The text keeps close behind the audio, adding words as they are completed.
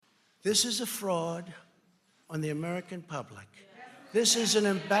This is a fraud on the American public. This is an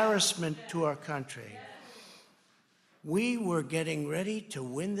embarrassment to our country. We were getting ready to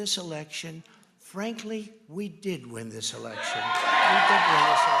win this election. Frankly, we did win this election. We did win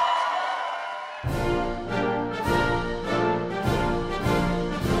this election.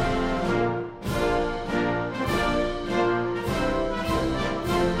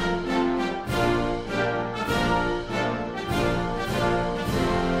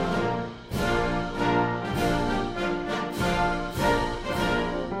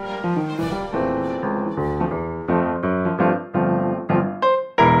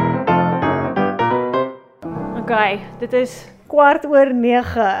 Okay, dit is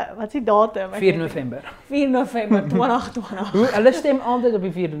 9:15. Wat is die datum? 4 November. 4 November 2020. Hulle stem altyd op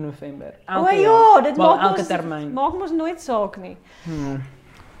die 4 November. O ja, dit maak elke ons termyn. maak ons nooit saak nie.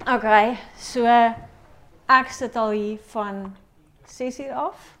 Okay, so ek sit al hier van 6:00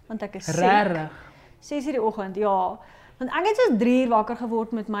 af, want ek is siek. Regtig. 6:00 die oggend, ja. Want ek het so 3:00 wakker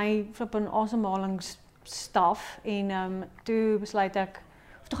geword met my flippin asemhalingsstaf en toe besluit ek,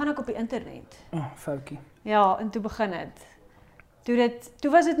 of toe gaan ek op die internet. Oh, foutjie. Ja, en toe begin het.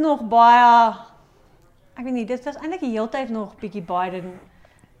 Toe was dit nog baie, ek weet nie, dit was eintlik die hele tyd nog bietjie Biden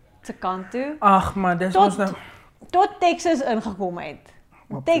se kant toe. Ag, maar dis ons nou. Tot Texas ingekom het.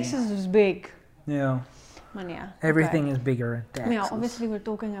 Texas is big. Ja. Maar nee. Everything is bigger in Texas. Ja, obviously we're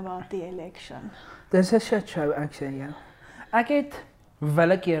talking about the election. Dis 'n shit show, ek sê ja. Ek het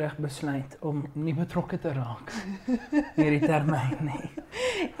willekeurig besluit om nie betrokke te raak hierdie termyn nie.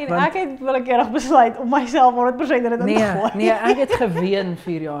 En ek het willekeurig besluit om myself 100% in te gooi. Nee, ek het geween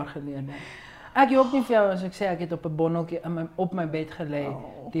 4 jaar gelede. Ek jok nie vir jou as ek sê ek het op 'n bondeltjie op my bed gelê,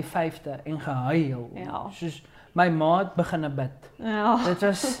 die 5de en gehuil. Ja. Soos my ma het begin bid. Ja.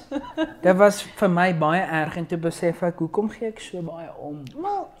 Dit was vir my baie erg en toe besef ek hoekom gee ek so baie om.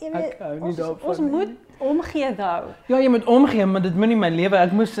 Maar jy weet, Ek hou nie daarvan ons moet omgee hou. Ja, jy moet omgee, maar dit moet nie my lewe.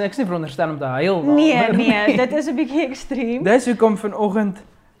 Ek is nie veronderstel om te huil. Nee, dit is 'n bietjie ekstreem. Dis hoekom vanoggend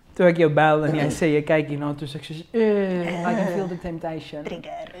toe ek jou bel en jy sê jy kyk hierna toe sê ek soos I can feel the temptation.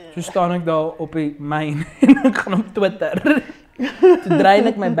 So staan ek daar op die myn en ek gaan op Twitter. Toe draai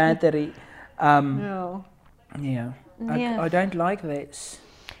ek my battery. Ja. Nee. I don't like this.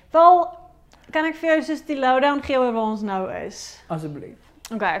 Wel, kan ek vir jou soos die lowdown gee oor waar ons nou is? Asseblief.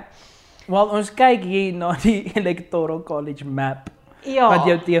 Okay. Wel, ons kyk hier na die Electoral College map. Ja. Wat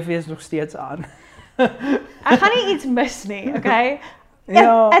jou TV is nog steeds aan. Ek gaan nie iets mis nie, okay?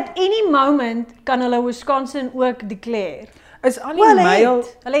 Ja. At any moment kan hulle Wisconsin ook declare. Is al die mail,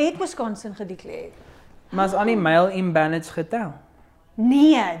 hulle het Wisconsin gedeclare. maar is al die mail-in ballots getel?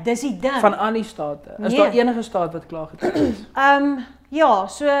 Nee, dis die ding. Van al die state. Is daar enige staat wat klaar getel is? Ja,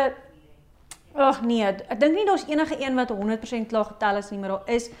 so ag nee, ek dink nie daar's enige een wat 100% klaar getel is nie, maar daar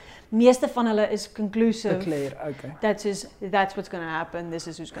is meeste van hulle is conclusive. Declare, okay. That's what's going to happen. This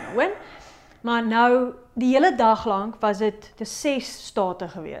is who's going to win. Maar nou die hele dag lank was dit 6 state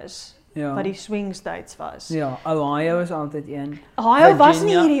gewees. Ja. Wat die swing states was. Ja, Ohio is altyd een. Ohio was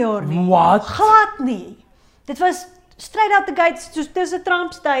nie hierdie jaar nie. Wat? Glad nie. Dit was straight out the gates, soos dis 'n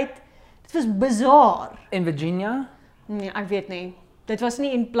Trump state. Dit was bizar. En Virginia? Nee, ek weet nie. Dit was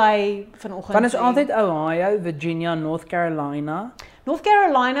nie in play vanoggend. Dan is altyd Ohio, Virginia, North Carolina. North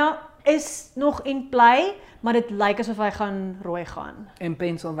Carolina is nog in play, maar dit lyk asof hy gaan rooi gaan. En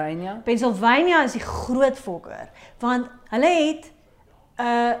Pennsylvania? Pennsylvania is die groot fokker, want hulle het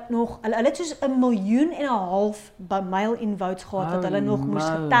hulle het soos 1,5 miljoen mail-in votes gehad wat hulle nog moes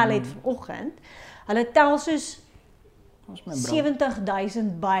getel het vanoggend. Hulle tel soos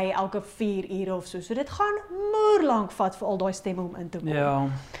 70,000 by elke 4 ure of so. So dit gaan moerlank vat vir al daai stemme om in te kom. Ja.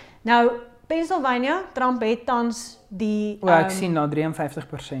 Nou, Pennsylvania, Trump het tans die ek sien nou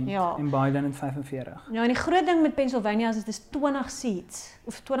 53% ja. En Biden het 45. Ja, en die groot ding met Pennsylvania is dit is 20 seats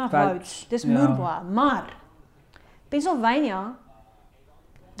of 20 votes. Dis moerbaar, maar Pennsylvania,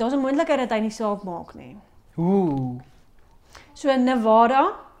 daar's 'n moontlikheid dat hy nie saak maak nie. So in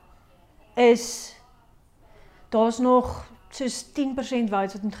Nevada is daar's nog soos 10%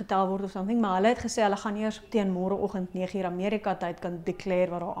 votes wat moet getel word of something, maar hulle het gesê hulle gaan eers teen môreoggend 9:00 Amerika tyd kan declare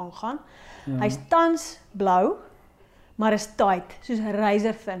wat daar aangaan. Ja. Hy's tans blou, maar is tight, soos 'n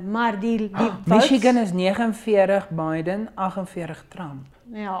razor thin, maar die votes, Michigan is 49 Biden, 48 Trump.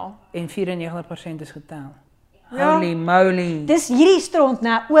 Ja. En 94% is getel. Ja. Holy moly. Dis hierdie stront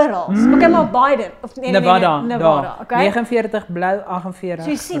nou oral. Okay, maar Biden of Nevada, okay. 49 blou, 48 so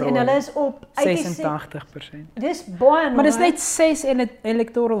jy sien, en hulle is op 86%. Dis baie maar dis net 6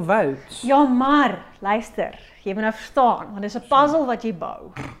 electoral votes. Ja, maar luister, jy moet nou verstaan, want dis 'n puzzle wat jy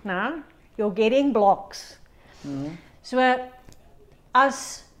bou, né? You're getting blocks. So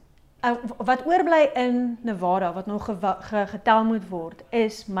as wat oorbly in Nevada wat nog getel moet word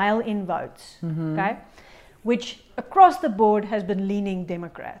is mail-in votes. Okay? Which across the board has been leaning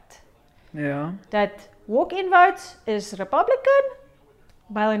Democrat. Ja. Dat walk-in votes is Republican,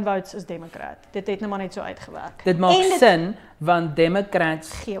 mail-in votes is Democrat. Dit het nou maar net so uitgewerk. Dit maak En sin want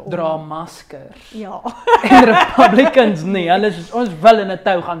Democrats Gee om. dra maskers Ja. en Republicans nie. Hulle is ons wil in 'n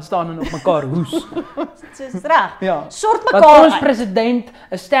tou gaan staan en op mekaar hoes. Dis reg. Ja. Sort Want mekaar ons uit. president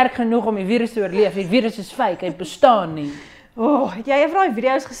is sterk genoeg om die virus te oorleef. Die virus is fake, hy bestaan nie. Het jy eendag daai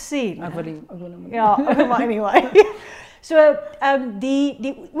video's gesien? Ek wil nou Ja, maar anyway. So,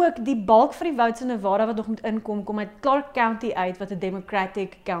 ook die bulk van die votes in Nevada wat nog moet inkom, kom uit Clark County uit wat 'n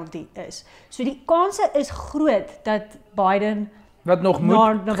Democratic county is. So die kanse is groot dat Biden wat nog moet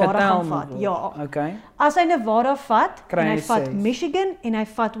naar Nevada getel gaan moet vat. word. Ja. Okay. As hy Nevada vat, Kry en hy hy vat 6. Michigan en hy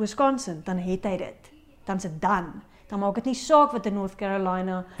vat Wisconsin, dan het hy dit. Dan is dit dan. Dan maak dit nie saak wat in North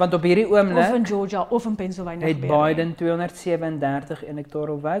Carolina Want op hierdie of oomblik in Georgia of in Pennsylvania het gebeur nie. Biden 237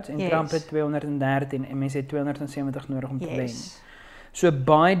 electoral votes en Yes. Trump het 213 en mense het 270 nodig om te wen. Yes. So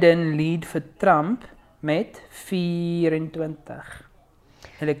Biden lead vir Trump met 24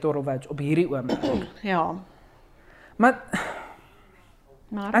 electoral votes op hierdie oomblik. Ja. Maar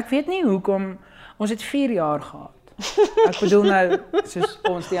Maar ek weet nie hoekom ons het 4 jaar gehad. Ek bedoel nou soos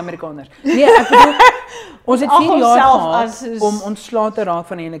ons die Amerikaners. Nee, ek bedoel ons het 4 jaar onsself gehad as soos- om ontslae te raak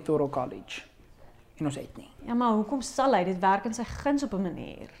van die electoral college. En ons het nie. Ja, maar hoekom sal hy? Dit werk in sy guns op 'n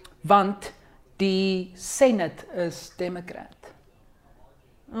manier. Want die Senate is Democrat.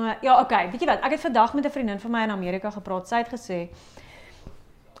 Ja, okay. Weet jy wat? Ek het vandag met 'n vriendin van my in Amerika gepraat. Sy het gesê,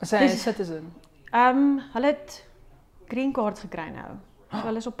 Sy is 'n citizen. hulle het green cards gekry nou. So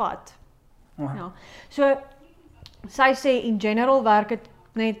hulle is op pad. Oh. Ja. So sy sê in general werk dit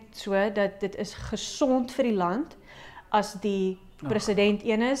net so dat dit is gesond vir die land as die president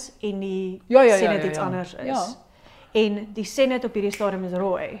een is en die Ja, Senate iets anders is. Ja. En die Senate op hierdie stadium is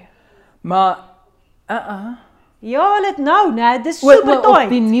rooi. Maar Ja, hulle het nou, né? Dis o, super op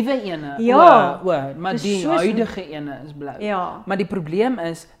die tight. nuwe ene. Ja. Maar Dis die soos- huidige ene is blou. Ja. Maar die probleem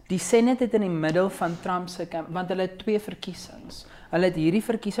is, die Senate het in die middel van Trump se kamp, want hulle het 2 verkiesings. Hulle het hierdie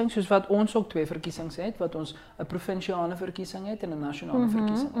verkiesing soos wat ons ook 2 verkiesings het, wat ons 'n provinsiale verkiesing het en 'n nasionale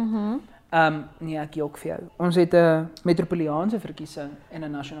verkiesing het. Nee, ek jok vir jou. Ons het 'n metropolitaanse verkiesing en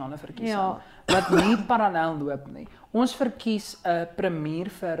 'n nasionale verkiesing Ja. wat nie parallel loop nie. Ons verkies 'n premier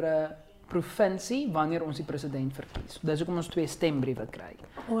vir 'n provinsie wanneer ons die president verkies. Dis hoekom ons 2 stembriewe kry.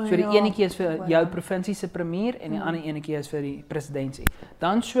 O, So die ja. enetjie is vir O, jou ja. provinsie se premier en die ander enetjie is vir die presidentsie.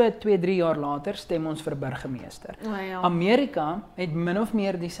 Dan so 2-3 jaar later stem ons vir burgemeester. O, ja. Amerika het min of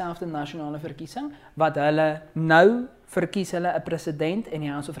meer dieselfde nasionale verkiesing wat hulle nou verkies hulle 'n president en die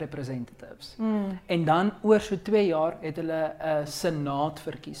House of Representatives. En dan oor so 2 jaar het hulle 'n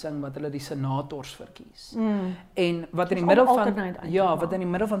senaatverkiesing wat hulle die senators verkies. En wat in die Dis middel al van alternate eintlik, ja, maar. wat in die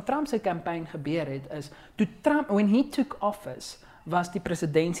middel van Trump se kampanje gebeur het is toe Trump when he took office was die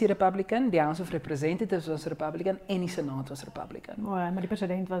presidentsie Republican, die House of Representatives was Republican en die Senaat was Republican. O, maar die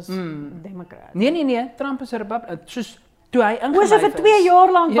president was Democrat. Nee, Trump is 'n Republican. Soos toe hy O, ingelyf so vir 2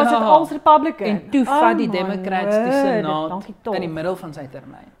 jaar lank was dit Ja. als Republican. En toe vat die my Democrats die word, Senaat dankie tog. in die middel van sy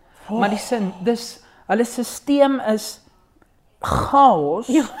termyn. Maar die sin, dis hulle stelsel is chaos.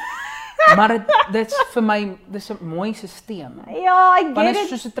 Ja. Maar dit's vir my dis 'n mooi stelsel. Ja, ek Want get dit is it.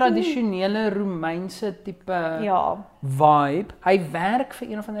 soos 'n tradisionele Romeinse tipe Ja. vibe. Hy werk vir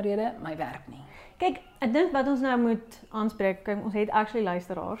een of ander rede, maar hy werk nie. Kyk, ek dink wat ons nou moet aanspreek, kyk, ons het actually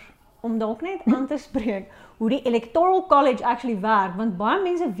luisteraars om dalk net aan te spreek hoe die Electoral College actually werk, want baie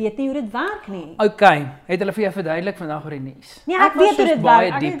mense weet nie hoe dit werk nie. Okay, het hulle vir jou verduidelik vandag oor die nuus? Nee, ek was weet hoe soos dit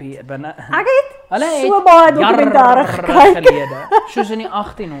baie werk. Ek diep het- hier binne. Ek het Hulle so baie dokumentare jare gekyk. gelede, soos in die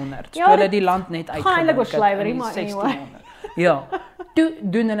 1800s, Ja, toe hulle dit die land net gaan eintlik oor uitgedruk het slavery, in die maar 1600. Ja. Toe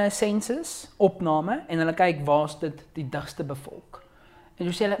doen hulle 'n sensus opname en hulle kyk waar's dit die digste bevolk. En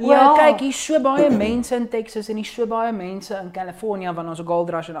jy sê hulle, Ja. o, kyk, hier's so baie mense in Texas en hier's so baie mense in California want ons 'n gold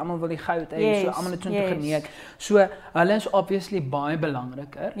rush en almal wil die goud hê, so Yes, almal het so toe yes. geneek. So hulle is obviously baie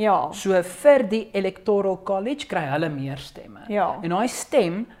belangriker. Ja. So vir die Electoral College kry hulle meer stemme. Ja. En daai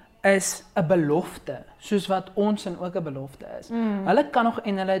stem is 'n belofte, soos wat ons in ook 'n belofte is. Hulle kan nog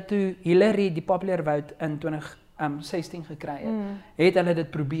en hulle toe Hillary die popular vote in 2016 gekry het, het hulle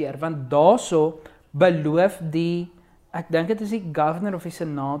dit probeer want daarso beloof die ek dink dit is die governor of die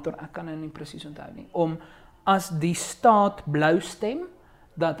senator, ek kan nou nie presies onthou nie, om as die staat blou stem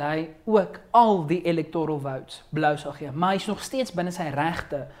dat hy ook al die electoral votes blou sal gee, maar hy's nog steeds binne sy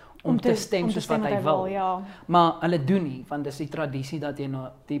regte om te stem soos wat hy wil. Ja. Maar hulle doen nie, want dis die tradisie dat jy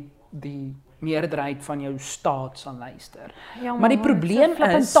na die meerderheid van jou staat sal luister. Ja, Maar die probleem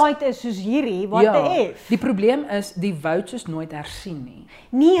is tyd is soos hierdie, what the F. die probleem is die votes is nooit hersien nie.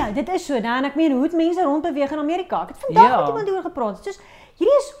 Nee, dit is so, nou, en ek meen hoe het mense rondbeweeg in Amerika. Ek het vandag met iemand oor gepraat. Soos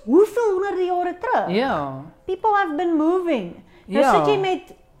hierdie is hoeveel honderde jare terug. Ja. People have been moving. Nou Ja. sit jy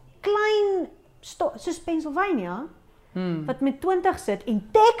met klein soos Pennsylvania wat met 20 sit en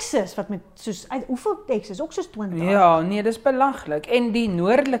Texas wat met soos hoeveel Texas ook soos 20. Ja, nee, dis belaglik. En die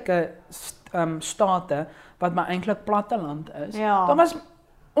noordelike state wat maar eintlik platteland is. Ja. Daar was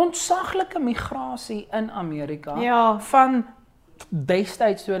ontsaglike migrasie in Amerika Ja. van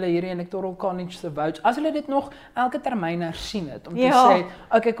destyds toe hulle hierdie electoral college se votes. As hulle dit nog elke termyn hersien het om te sê,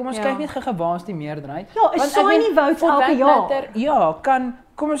 okay, kom ons kyk net gou waar is die meerderheid. Ja, 'n shiny votes for elke that jaar. matter, ja, kan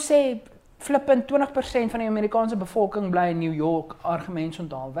kom ons sê flippend 20% van die Amerikaanse bevolking bly in New York, argument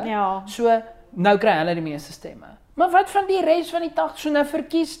onthaalwe. Ja. So nou kry hulle die meeste stemme. Maar wat van die res van die 80? So nou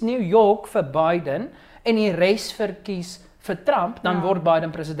verkies New York vir Biden en die res verkies vir Trump, dan word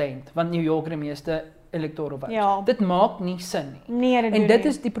Biden president, want New York het die meeste electoral votes. Ja. Dit maak nie sin nie. Nee, dit En doen dit nie.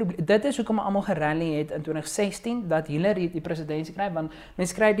 is die probleem. Dit is hoekom almal gerally het in 2016 dat Hillary die presidentskap kry, want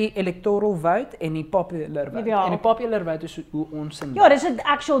mense kry die electoral vote en die popular vote. Ja. En die popular vote is hoe ons in Ja, dis 'n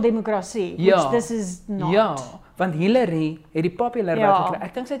actual demokrasie, which this is not. Ja, want Hillary het die popular Ja. vote gekry.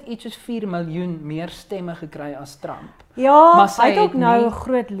 Ek dink sy het iets soos 4 miljoen meer stemme gekry as Trump. Ja, Maar sy hy het ook het nou nie- 'n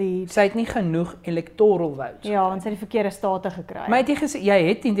groot lead. Sy het nie genoeg electoral votes. Ja, want sy het die verkeerde state gekry. Maar het jy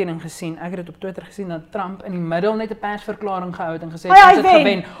het die ding gesien, ek het dit op Twitter gesien, dat Trump in die middel net 'n persverklaring gehou het en gesê Hy ons het gewen.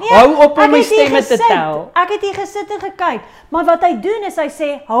 Nee, Hou op ek om die het hier stemme te gesit. tel. Ek het hier gesit en gekyk. Maar wat hy doen is hy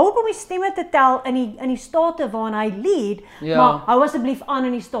sê, hou op om die stemme te tel in die state waarin hy lead, Ja. maar hou asseblief aan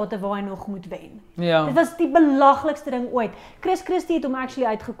in die state waar hy nog moet wen. Ja. Dit was die belaglikste ding ooit. Chris Christie het hom actually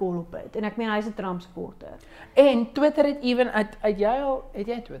uitgekol op dit en ek meen hy's 'n Trump supporter. En Twitter het even uit jy al, het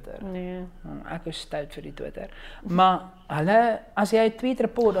jy Twitter? Nee. Ek is stout vir die Twitter. Maar hulle as jy 'n tweet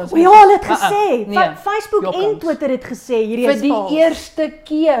report dan O ja, hulle het gesê, Facebook en Jokkans. Twitter het gesê hierdie vir is die vals. eerste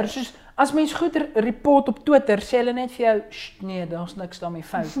keer, soos as mens goed report op Twitter, sê hulle net vir jou, nee, daar's niks daarmee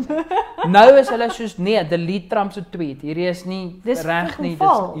fout nie. Nou is hulle soos nee, delete Trump se tweet. Hierdie is nie Dis reg nie.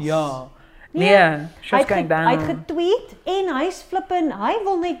 vals. Ja. Nee, Nee, hy shut going het down. getweet en hy's flippin, hy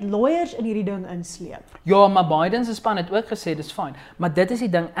wil net lawyers in hierdie ding insleep. Ja, maar Biden se span het ook gesê dis fyn. Maar dit is die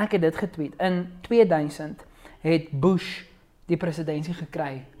ding, ek het dit getweet. In 2000 het Bush die presidentskap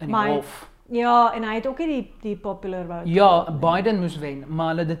gekry in die Maar- hof. Ja, en hy het ook nie die popular vote. Ja, Biden moes wen, maar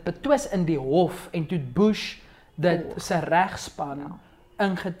hulle het dit betwis in die hof en toe het Bush dit sy regspan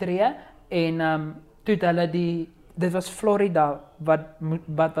ingetree en toe het hulle dit was Florida wat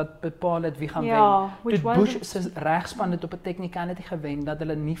bepaal het wie gaan Ja, wen. which Toe was Bush it? se regspan het op 'n technicality gewen dat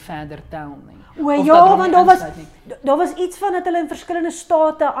hulle nie verder tel nie. O Of dat ja, hulle hom want nie daar was insluit nie. daar was iets van dat hulle in verskillende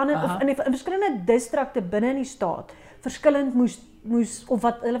state Aha. of in verskillende distrikte binne in die staat verskillend moes of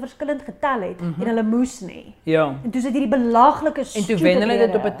wat hulle verskillend getel het en hulle moes nie. Ja. En toe sit hierdie belaglike En toe wen hulle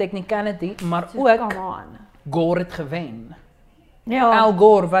dit op 'n technicality, maar ook come on. Gore het gewen. Ja. Al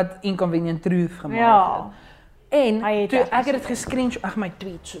Gore wat Inconvenient Truth gemaak Ja. het. En Hy het toe echt ek het dit gescreenshot, ag my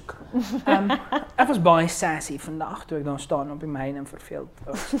tweet soek. Ek was baie sassy vandag toe ek daar staan op die myne en verveeld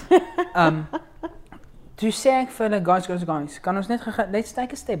was. Toe sê ek vir hulle guys, kan ons net let's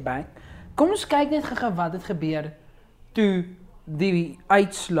take a step back. Kom ons kyk net gou wat het gebeur toe die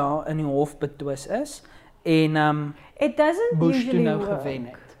uitslaa in die hof betwis is en It doesn't Bush toe usually nou work. gewen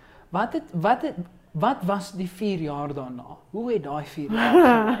het. Wat was die 4 jaar daarna? Hoe het daai 4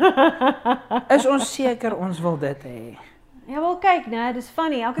 jaar gegaan? Is ons seker ons wil dit hê? Ja, wel kyk, nee, dis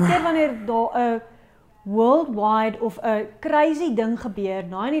funny. Elke keer wanneer daar 'n worldwide of 'n crazy ding gebeur,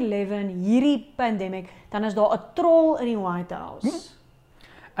 9/11, hierdie pandemic, dan is daar 'n troll in die White House.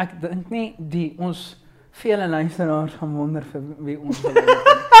 Ek dink nie ons vele luisteraars gaan wonder vir wie ons wil hê.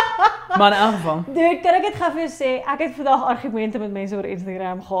 Maar in elk geval, Dude, kan ek dit gou vir jou sê? Ek het vandag argumente met mense oor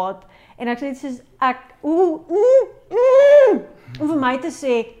Instagram gehad en ek sê net soos om vir my te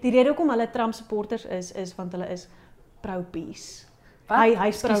sê, die rede hoekom hulle Trump supporters is want hulle is pro-peace.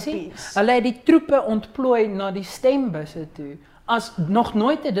 Hy's pro-peace. Hulle het die troepe ontplooi na die stembusse toe. As nog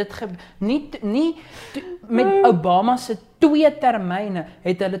nooit het dit met Obama se 2 termyne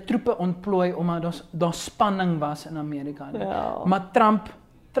het hulle troepe ontplooi omdat daar spanning was in Amerika. Ja. Maar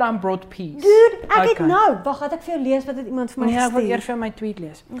Trump brought peace. Dude, ek het Okay. nou, wag, gaan ek vir jou lees wat het iemand vir my Nee, ek wil gestuur. eers vir my tweet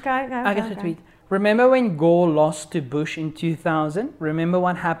lees. Okay. Ek het getweet. Remember when Gore lost to Bush in 2000? Remember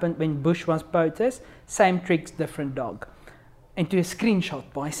what happened when Bush was POTUS? Same tricks, different dog. En toe 'n screenshot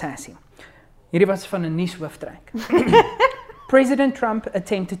baie sassy. Hierdie was van 'n nuushooftrek. President Trump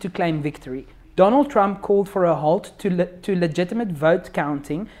attempted to claim victory. Donald Trump called for a halt to legitimate vote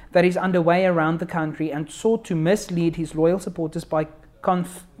counting that is underway around the country and sought to mislead his loyal supporters by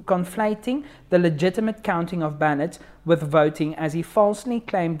conflating the legitimate counting of ballots with voting, as he falsely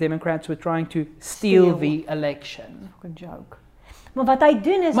claimed Democrats were trying to steal the election. Fucking joke. Maar wat hy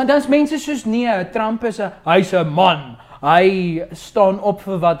doen is Maar dan is mense soos nee, Trump is hy's 'n man. Hy staan op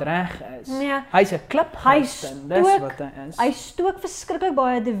vir wat reg is. Nee. Hy's 'n kliphuistin, dis wat hy is. Hy stook verskriklik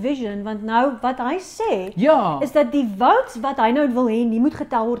baie division, want nou wat hy sê Ja. is dat die votes wat hy nou wil hê nie moet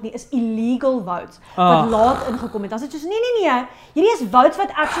getel word nie, is illegal votes wat laat ingekom het. Dan sê dit soos nee, hierdie is votes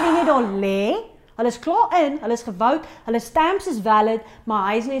wat actually net daar lê. Hulle is klaar in, hulle is gevote, hulle stamps is valid,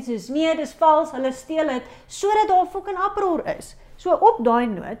 maar hy is net soos nee, dis vals, hulle steel dit sodat daar fucking uproar is. So op daai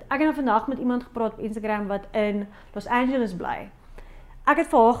noot, ek het nou vandag met iemand gepraat op Instagram wat in Los Angeles bly. Ek het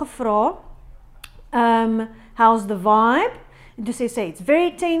vir haar gevra, how's the vibe? En toe sê it's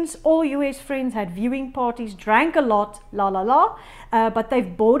very tense, all US friends had viewing parties, drank a lot, but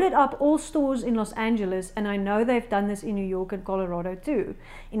they've boarded up all stores in Los Angeles, and I know they've done this in New York and Colorado too.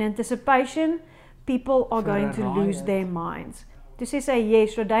 In anticipation, people are going to lose their minds. Toe sê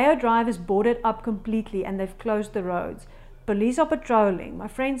yes, Rodeo Drive is boarded up completely and they've closed the roads. Police are patrolling. My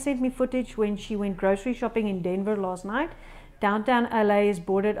friend sent me footage when she went grocery shopping in Denver last night. Downtown LA is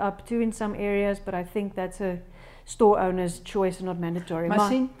boarded up too in some areas, but I think that's a store owner's choice and not mandatory. Maar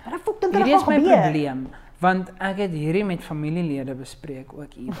sien, hierdie is my probleem, want ek het hierdie met familielede bespreek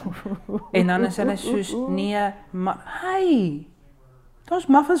ook even. En dan is hulle soos, nee, maar hey, daar's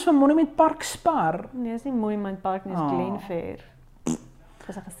muffins van Monument Park Spar. Nee, is nie Monument Park nie, is Glenfair.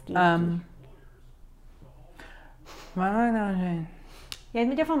 Dis 'n geskiedenis. Maar nou sien. Jy het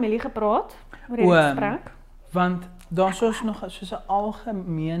met jou familie gepraat oor hierdie gesprek? Want daar is nog soos 'n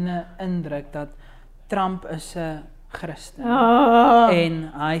algemene indruk dat Trump is 'n Christen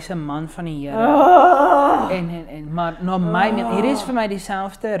en hy's 'n man van die Here. En maar na my hier is vir my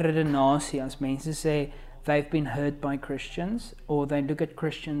dieselfde redenasie as mense sê they've been hurt by Christians, or they look at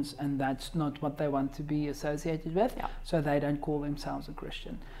Christians and that's not what they want to be associated with, so they don't call themselves a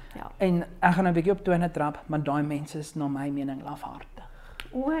Christian. Ja. En ek gaan 'n bietjie op tone trap, maar daai mense is na my mening lafhartig.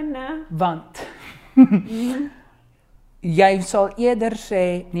 O nee. Want jy sal eerder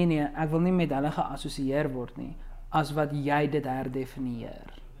sê, nee, ek wil nie met hulle geassosieer word nie, as wat jy dit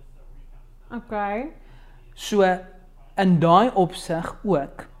herdefinieer. Okay. So, in daai opsig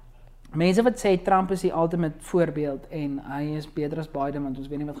ook, mense wat sê Trump is die ultimate voorbeeld en hy is beter as Biden, want ons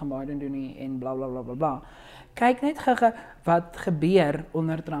weet nie wat gaan Biden doen nie, en bla bla bla bla bla. Kyk net wat gebeur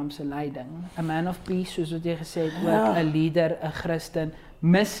onder Trump se leiding. A man of peace, soos wat jy gesê het, ook 'n leader, 'n Christen,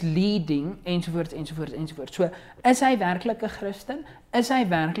 misleading, ensovoorts. So, is hy werklik 'n Christen? Is hy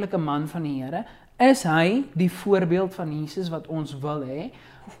werklik 'n man van die Here? Is hy die voorbeeld van Jesus wat ons wil hê?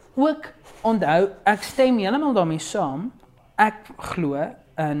 Ook, onthou, ek stem heeltemal daarmee saam, ek glo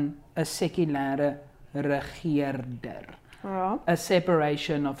in 'n sekulêre regeerder. Ja. A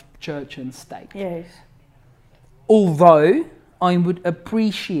separation of church and state. Yes. Although I would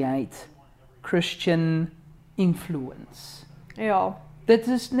appreciate Christian influence. Ja. Dit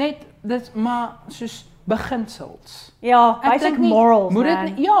is maar soos beginsels. Ja, basic morals, moet man.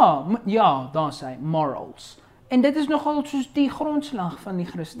 Dit ja, daar sê morals. En dit is nogal soos die grondslag van die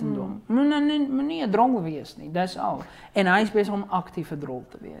Christendom. Moenie 'n dronk wees nie, dis al. En hy is besig om aktief 'n drol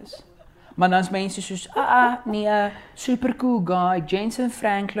te wees. Maar dan is mense soos, nee, super cool guy, Jensen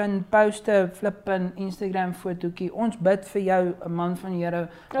Franklin, post 'n flippin Instagram fotootjie, ons bid vir jou, 'n man van die Here,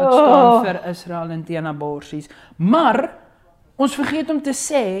 wat staan vir Israel en teen aborsies. Maar, ons vergeet om te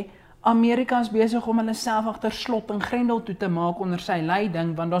sê, Amerika is besig om hulle self agter slot en grendel toe te maak onder sy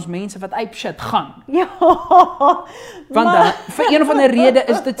leiding, want daar's mense wat ape shit gaan. Ja. Want vir een of ander rede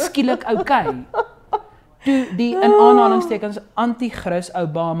is dit skielik okay. Toe die in aanhalingstekens anti-Chris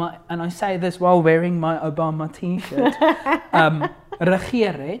Obama, and I say this while wearing my Obama t-shirt,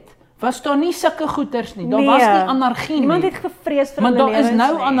 regeer het, was daar nie sulke goeters nie. Daar was nie anargie nie. Niemand het gevrees vir maar hulle lewens. Maar daar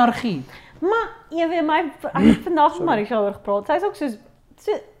is nou anargie. Maar jy weet ek het vandag met Marisha oor gepraat. Sy is ook soos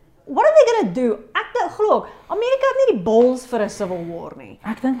what are they gonna do? Ek glo, Amerika het nie die balls vir 'n civil war nie.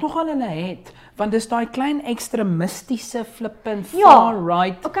 Ek dink nogal hulle het, want dis daai klein ekstremistiese flippin far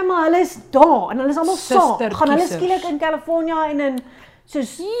right. Okay, maar hulle is daar en hulle is almal saam. Gaan hulle skielik in California en in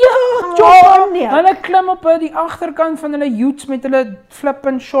soos John, hulle klim op die agterkant van hulle utes met hulle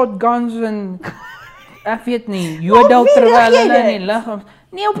flippin shotguns en ek weet nie, jodel terwyl hulle in die lug.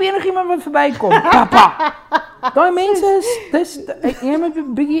 Nie op enigiemand wat verbykom. Papa. Daai mense is jy moet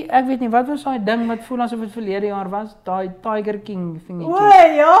 'n bietjie, ek weet nie wat was daai ding wat voel asof dit verlede jaar was, daai Tiger King dingetjie. O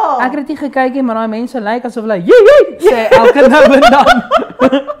ja. Ek het dit gekyk maar daai mense lyk asof hulle sê elke nou en dan.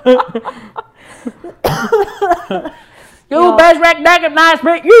 You best recognize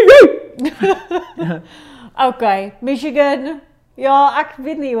me. Okay, Michigan. Ja, ek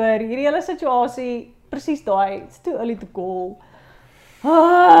weet nie hoor, hierdie hele situasie, presies daai, it's too early to call.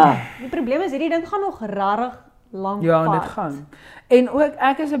 Die probleem is hierdie ding gaan nog rarig lank Ja, vat. dit gaan. En ook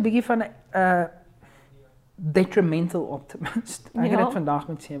ek is 'n bietjie van 'n detrimental optimist. Ek het Ja. dit vandag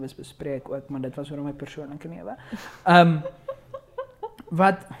met Sewes bespreek ook, maar dit was oor my persoonlike lewe.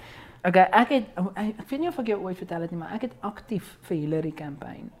 Okay, ek weet nie of ek jou ooit vertel het nie, maar ek het aktief vir Hillary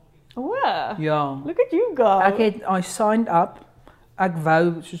campaign. O, Ja. look at you go. I signed up. Ek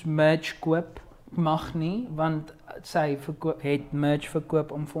wou soos merch koop, mag nie want sy het merch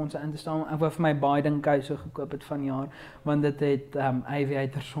verkoop om fondse in te staan. Ek wou vir my Biden kouse gekoop het vanjaar want dit het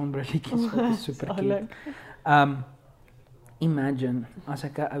aviator sonbrilletjies wat is super cute. Imagine as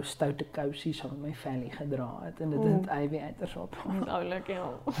ek 'n ou stoute kousie saam met my Valley gedra het en dit het aviators op. Oulik, ja.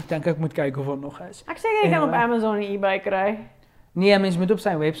 Ek dink ek moet kyk of er nog is. Ek sê jy kan op Anyway. Amazon en eBay kry. Nee, mens moet op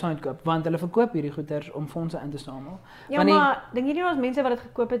sy webwerf koop want hulle verkoop hierdie goeders om fondse in te samel. Ja, Want die- maar dink jy nie ons mense wat dit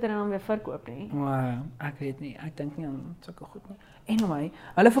gekoop het en dan weer verkoop nie? Wow, ek weet nie. Ek dink nie aan sulke goed nie. Anyway,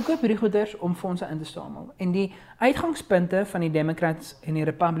 hulle verkoop hierdie goeders om fondse in te samel. En die uitgangspunte van die Democrats en die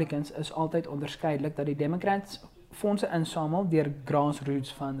Republicans is altyd onderskeidelik dat die Democrats fondse insamel deur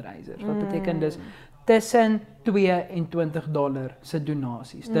grassroots fundraisers. Wat beteken dus tussen $2 en $20 se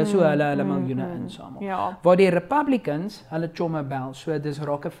donasies. Dis hoe hulle miljoene insamel. Ja. Waar die Republicans hulle chomme bel. So dis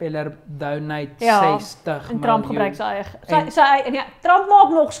Rockefeller donate Ja, 60 En Trump miljoen. gebruik sy eie. En- Ja, Trump maak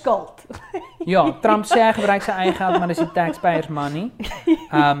nog skuld. Ja, Trump sê hy gebruik sy eie geld, maar dis die taxpayers money.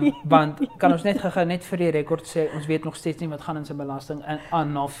 Want kan ons net gou net vir die rekord sê, ons weet nog steeds nie wat gaan in sy belasting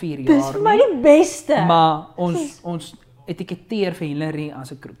aan na 4 Dis jaar vir my die beste. Maar ons etiketeer vir Hillary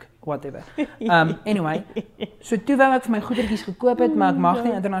as 'n kroek, whatever. Anyway, so toe wou ek vir my goedertjies gekoop het, maar ek mag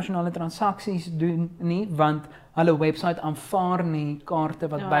nie internasionale transaksies doen nie want hulle webwerf aanvaar nie kaarte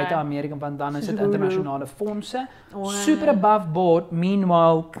wat buite Amerika want dan is dit internasionale fondse. Super above board.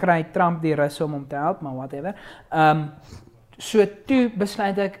 Meanwhile kry Trump die rus om hom te help, maar whatever. So toe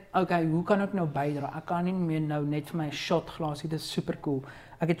besluit ek, okay, hoe kan ek nou bydra? Ek kan nie meer nou net vir my 'n shot glasie, dit is super cool.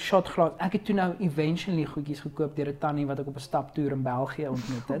 Ek het shot glas. Ek het toe nou eventually goedjies gekoop deur 'n tannie wat ek op 'n staptoer in België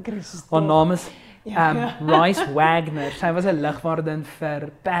ontmoet het. Haar naam is Rice Wagner. Sy was 'n lugwaardin vir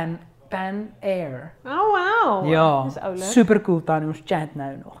Pan Air. Oh wow. Ja, Dis oulik. super cool tannie, ons chat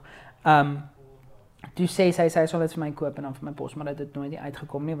nou nog. Toe sê sy sal dit vir my koop en dan vir my pos, maar dit het nooit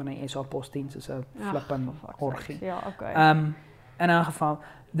uitgekom nie want hy SA Posdiens is 'n flippin orgie. Ja, okay. In 'n geval,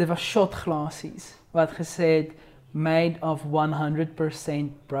 dit was shot glasies wat gesê het made of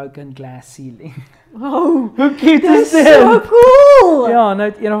 100% broken glass ceiling. Oh, Hoe cute dis so cool. Ja, nou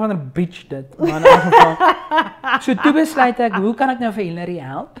het een of ander bitch dit, maar in 'n geval. So toe besluit ek, hoe kan ek nou vir Hillary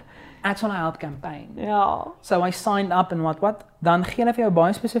help? Ek sal help campaign. Ja. So I signed up en wat, dan gee hulle vir jou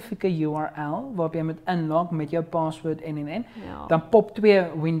baie spesifieke URL waarop jy moet inlog met jou password en. Ja. Dan pop 2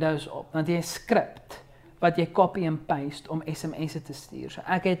 windows op. Dan het jy 'n skrip wat jy copy en paste om SMS'e te stuur. So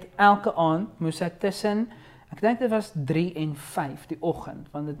ek het elke aand moes ek tussen ek dink dit was 3 en 5 die oggend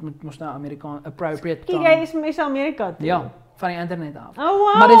want dit moes nou appropriate Kyk, time. jy is Amerika toe. Ja, van die internet af. Oh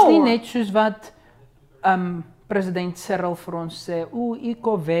wow. Maar dis nie net soos wat president Cyril vir ons sê,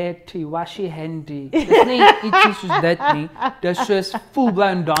 iko weti, washi handy. Dis nie ietsie soos dit nie. Dis soos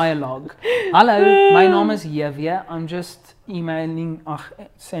full-blown dialogue. Hallo, my naam is Jevie. I'm just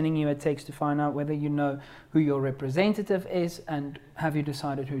sending you a text to find out whether you know who your representative is and have you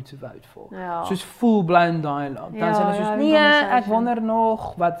decided who to vote for. Ja. Soos full-blown dialogue. Dan sê hulle soos, nee, ek wonder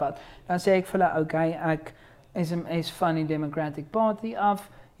nog, wat. Dan sê ek vir hulle, okay, ek is van die Democratic Party af.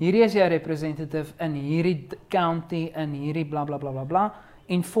 Hierdie is jou representative in hierdie county in hierdie bla bla bla bla bla.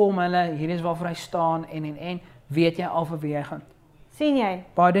 Inform hulle, hierdie is waarvoor hy staan en weet jy al vir wie hy gaan. Sien jy?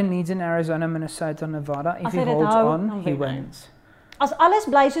 Biden leads in Arizona, Minnesota, Nevada. If As he hy dit holds hou, on, dan he wen hy. wins. As alles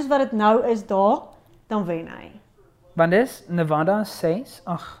bly soos wat dit nou is daar, dan wen hy. Want dis Nevada 6.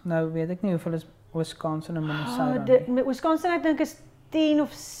 Ag, nou weet ek nie hoeveel is Wisconsin en Minnesota. Met Wisconsin ek dink is 10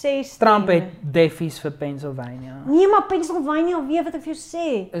 of 16. Trump het defies vir Pennsylvania. Nee, maar Pennsylvania, weet wat ek vir jou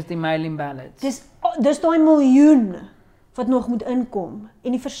sê. Is die mail-in ballots. Dis daai miljoen wat nog moet inkom.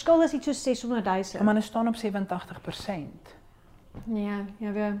 En die verskil is iets so 600,000. Maar hulle staan op 87%. Nee,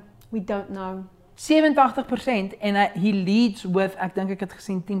 ja, we don't know. 87% en he leads with, ek dink ek het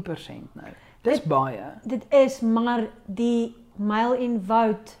gesien 10% nou. Dis baie. Dit is maar die mail-in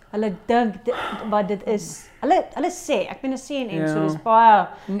vote. Hulle dink wat dit is. Hulle sê, ek ben 'n CNN, so dis baie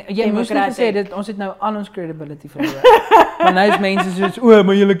Jy moes nie democratic. gesê dit, ons het nou al ons credibility verloor. Maar nou is mense soos,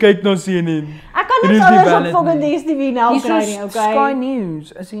 maar julle kyk na CNN. Ek kan Dit net is nie alles op valid fucking nie. DStv nou Dis kry soos nie, okay? Sky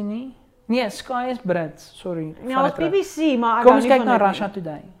News, is hy nie? Nee, Sky is Brits, sorry. Ja, was BBC, maar ek Kom hou ons nie kyk van na dit nie. Russia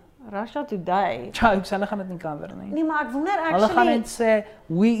Today. Russia Today. Jokes, hulle gaan dit nie cover nie. Nee, maar ek wonder Hulle gaan actually. net sê,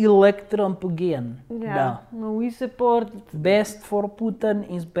 we elect Trump again. Ja, maar we support. Best for Putin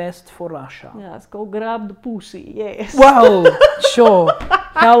is best for Russia. Ja, let's go grab the pussy. Yes. Wow, sure.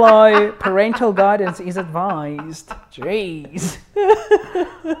 Hello, parental guidance is advised. Jeez.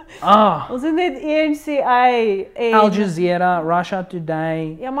 Ons het net ENCA en Al Jazeera, Russia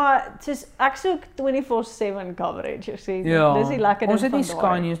Today. Ja, maar soos ek soek 24/7 coverage, jy sien. Ja, Dis die lekker ding ons het nie van Sky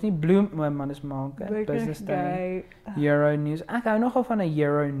daai. News nie, Bloom, man is maak, Business Day, Day. Euronews. Ek hou nogal van 'n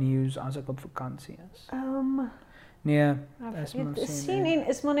Euronews as ek op vakansie is. Nee, is maar CNN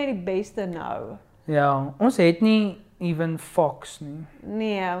is maar net die beste nou. Ja, ons het nie even Fox nie.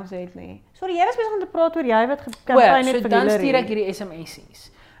 Nee, ons het nie. Sorry, jy was besig om te praat oor jy wat O, gekampanje so het vir dan Hillary. stuur ek hierdie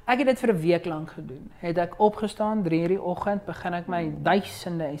SMS'es. Ek het dit vir 'n week lank gedoen. Het ek opgestaan 3:00 die oggend, begin ek my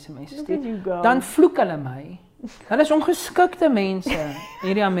duisende SMS'e Look at you stuur. go. Dan vloek hulle my. Hulle is ongeskikte mense,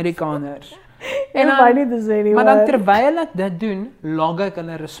 hierdie Amerikaners. En dan nie te sê nie. Maar dan terwyl ek dit doen, log ek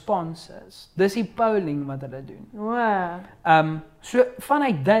hulle responses. Dis die polling wat hulle doen. O. So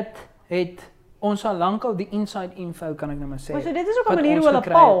vanuit dit het ons al lankal die inside info kan ek nou maar sê. Maar so dit is ook 'n wat manier ons hoe hulle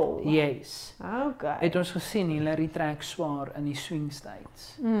gekry het. poll. Yes. Okay. Het ons gesien Hillary trek swaar in die swing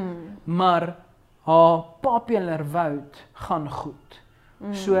states. Maar haar popular vote gaan goed.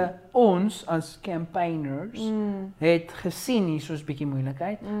 So ons as campaigners het gesien hier soos bietjie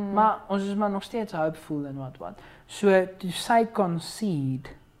moeilikheid, maar ons is maar nog steeds hopeful en wat. So toe sy concede.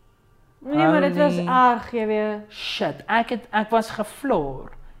 Nee, maar dit was Holy erg, jy weet. Shit, ek was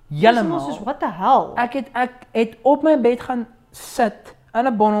gefloor. Soos Heeltemal. what the hell? Ek het op my bed gaan sit in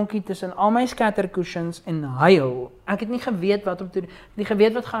 'n bonneltjie tussen al my scattercushions en huil. Ek het nie geweet wat om te doen. Nie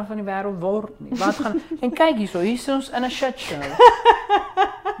geweet wat gaan van die wêreld word nie. Wat gaan en kyk hierso, hier is ons in 'n shit show.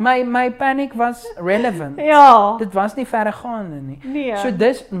 My panic was relevant. Ja. Dit was nie verregaande nie. Nee. So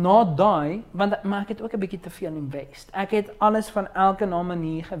dis na daai, maar ek het ook 'n bietjie te veel invest. Ek het alles van elke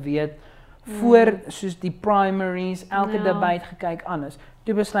nominee geweet voor soos die primaries, elke Ja. debat gekyk, alles.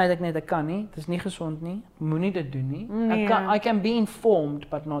 Toe besluit ek net ek kan nie, dis nie gesond nie, moenie dit doen nie. Nee. I can be informed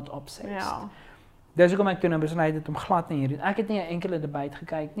but not obsessed. Ja. Dis hoekom ek toe nou besluit het om glad nie hierdie. Ek het nie 'n enkele debat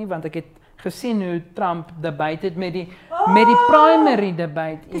gekyk nie, want ek het gesien hoe Trump debat het met die primary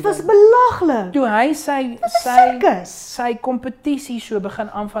debat. Dit was belaglik. Toe hy sy Sirkus. kompetisie so begin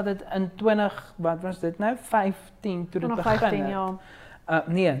aanvat het in 20, wat was dit nou? 15 toe dit begin 2015, het. ja.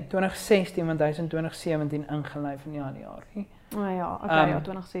 Nee, 2016 want hy is in 2017 ingelyf in Januarie. O ja, okay, ja,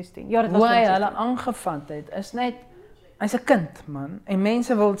 2016. Ja, dit was Hoe hy 2016. hulle aangevat het, is net hy's 'n kind, man. En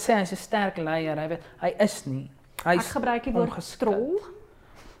mense wil sê hy's 'n sterk leier, hy is nie. Ek Hy's gebruik die woord ongeskik. troll.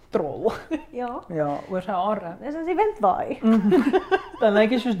 Troll. Ja. Ja, oor sy hare. Dis as die wind waai. Dan lyk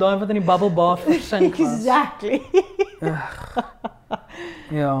hy soos daai wat in die bubble bath versink was. Exactly.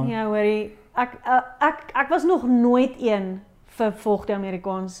 Ja. Ja, hoorie, ek was nog nooit een vir volg die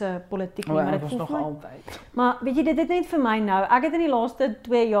Amerikaanse politiek nie, Maar maar dit dit was voel nog vir my- altyd. Maar weet jy, dit het net vir my nou. Ek het in die laaste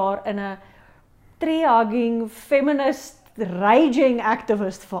 2 jaar in 'n tree-hugging feminist raging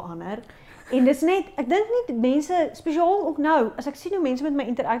activist verander. En dis net, ek dink nie mense spesiaal ook nou, as ek sien hoe mense met my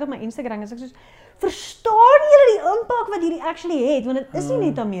interact op my Instagram, is ek soos verstaan julle die impak wat hierdie actually het, want dit is nie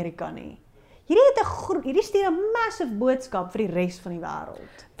net Amerika nie. Hierdie stuur 'n massive boodskap vir die res van die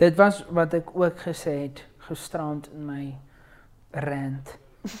wêreld. Dit was wat ek ook gesê het gisterand in my rant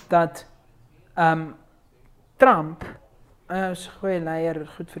dat Trump is 'n goeie leier,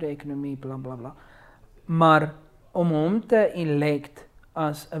 goed vir die ekonomie, bla bla bla. Maar om hom te elect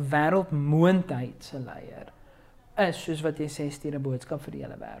as 'n wêreldmoondheid se leier is soos wat jy sê stuur 'n boodskap vir die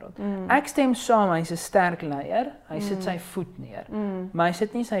hele wêreld. Ek stem saam, hy's 'n sterk leier. Hy sit sy voet neer. Maar hy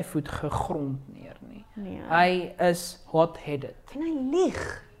sit nie sy voet gegrond neer nie. Nee. Hy is hot-headed. En hy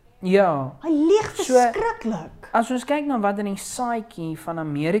lieg. Ja. Hy lieg So- verskriklik. As ons kyk na wat in die saadjie van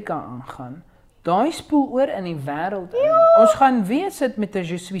Amerika aangaan, daai spoel oor in die wêreld. Ons gaan weer sit met 'n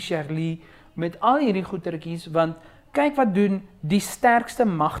Je suis Charlie met al hierdie goetertjies want kyk wat doen die sterkste,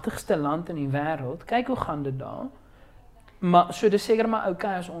 magtigste land in die wêreld. Kyk hoe gaan dit daar. Maar so dis seker maar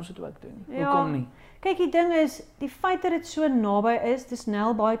okay as ons dit ook doen. Ja. Hoekom nie? Kyk, die ding is, die feit dat dit so naby is, dis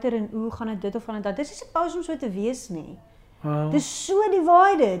Nel buiter en hoe gaan dit of gaan dit dat. Dis nie supposed om so te wees nie. Dis so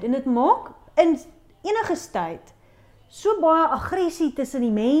divided en dit maak in enige tyd so baie aggressie tussen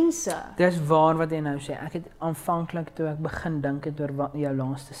die mense. Dis waar wat jy nou sê. Ek het aanvanklik toe ek begin dink het oor wat jou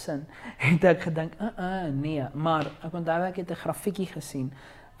laaste sin, het ek gedink, nee, maar ek onthou ek het 'n grafiekie gesien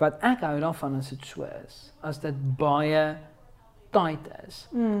wat ek hou daarvan as dit so is. As dit baie tight is.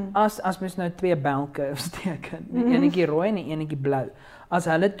 As mens nou 2 belke steken, die enetjie rooi en die enetjie blou. As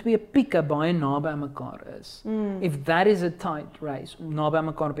hulle 2 pieke baie naby aan mekaar is, if that is a tight race, naby aan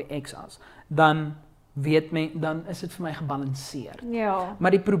mekaar op die x-as, dan dan is dit vir my gebalanseerd. Ja.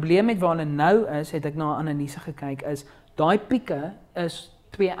 Maar die probleem met waar hulle nou is, het ek na 'n analise gekyk, is daai pieke is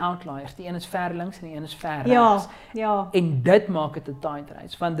 2 outliers. Die een is ver links en die een is ver regs. Ja. En dit maak dit 'n tight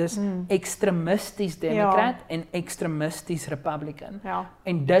race, want dis ekstremisties Democrat en ekstremisties Republican. Ja.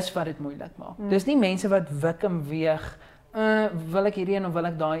 En dis wat dit moeilik maak. Dis nie mense wat wik en weeg, wil ek hierdie een of wil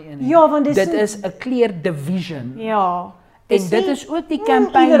ek daai een nie. Ja, want dit is 'n clear division. Ja. En dit is ook die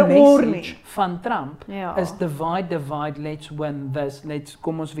campaign message van Trump, Ja. is divide, let's win this,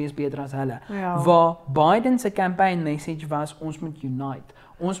 kom ons wees beter as hulle. Ja. Waar Biden se campaign message was, ons moet unite,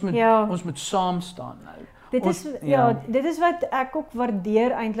 ons moet saam staan nou. Dit is wat ek ook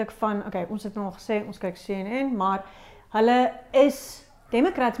waardeer eintlik van, okay, ons het nou al gesê, ons kyk CNN, maar hulle is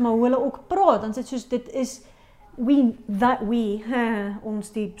Democrats, maar hoe hulle ook praat, dan sê soos, dit is,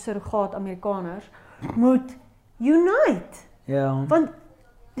 ons die surrogaat Amerikaners, moet unite. Ja. Want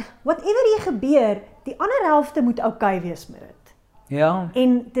whatever hier gebeur, die ander helfte moet okay wees met dit. Ja.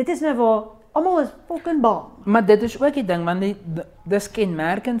 En dit is nou waar almal is fucking bang. Maar dit is ook die ding, want dis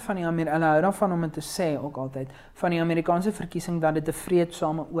kenmerkend van die hulle hou daarvan om dit te sê ook altyd, van die Amerikaanse verkiesing dat dit 'n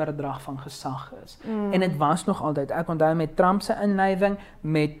vreedsame oordrag van gesag is. En dit was nog altyd, ek onthou met Trump se inlywing,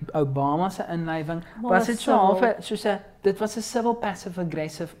 met Obama se inlywing, was dit so half soos 'n, dit was 'n civil passive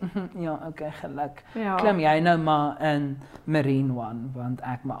aggressive, ja, okay, geluk. Ja. Klim jy nou maar in Marine One, want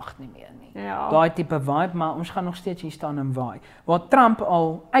ek mag nie meer nie. Ja. Daai tipe vibe, maar ons gaan nog steeds hier staan en waai. Waar Trump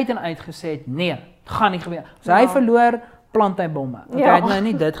al uit en uit gesê het, nee, gaan nie gebeur. As hy verloor, plant hy bomme. Okay, hy het nou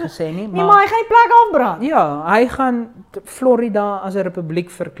nie dit gesê nie, Nee, maar hy gaan die plek afbrand. ja, hy gaan Florida as 'n republiek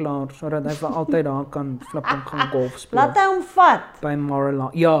verklaar, sodat hy vir altyd daar kan flippend gaan golf speel. Laat hy hom vat. By Mar-a-Lago.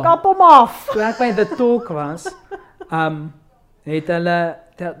 Ja. Kap hom af. Toe ek by The Talk was, het hulle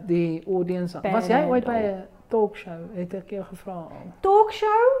die audience, was jy ooit by 'n talkshow? Het ek jou gevra al?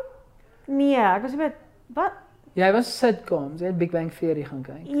 Talkshow? Nee, ek was met wat? Jy was sitcoms, jy het Big Bang Theory gaan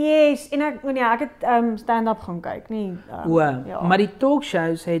kyk. Yes, en ek het stand-up gaan kyk, nie. Maar die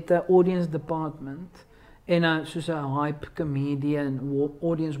talkshows het 'n audience department en soos 'n hype comedian,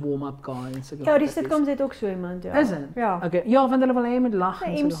 audience warm-up guy en sulke. Ja, die sitcoms het ook so iemand, ja. Is dit? Ja. Okay. Ja, want hulle wil hê jy moet lag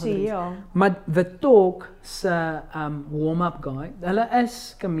en MC, sulke goeders. ja. Maar The Talk se warm-up guy, hulle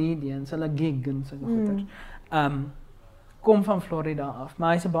is comedians, hulle gig en sulke goeders. Kom van Florida af,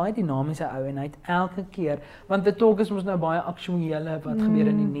 maar hy's 'n baie dinamiese ou en hy het elke keer, want The Talk is mos nou baie aktuele wat gebeur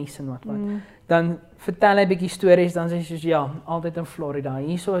in die nuus en wat. Dan vertel hy bietjie stories, dan sê hy soos ja, altyd in Florida.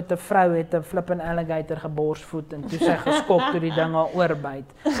 Hierso het 'n vrou 'n flippin alligator geborsvoed en toe sy geskok toe die ding haar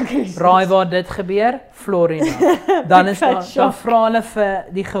oorbyt. Raai waar dit gebeur? Florida. Dan is dan vra hulle vir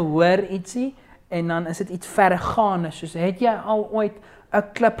die gehoor ietsie en dan is dit iets verregaande, soos het jy al ooit 'n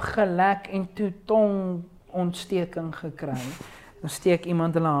klip gelek en toe tongontsteking gekry? Dan steek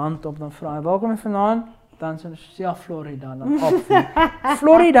iemand hulle hand op, dan vra hy, waar kom jy vandaan? Dan sê hulle, ja, Florida, dan opvoer.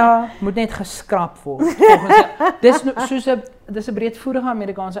 Florida moet net geskrap word. Dis 'n breedvoerige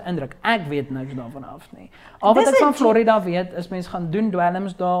Amerikaanse indruk. Ek weet niks daarvan af nie. Al wat ek van Florida weet, is mense gaan doen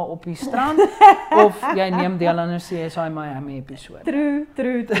dwelms daar op die strand, of jy neem deel aan 'n CSI Miami episode.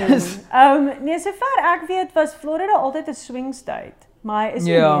 True. Nee, sover ek weet was Florida altyd 'n swing state, maar hy is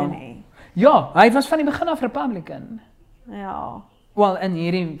nie. Ja, hy was van die begin af Republican. Ja. Wel, in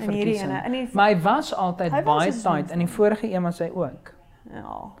hierdie verkiesing. Maar hy was altyd baie tight, in die vorige een was hy ook.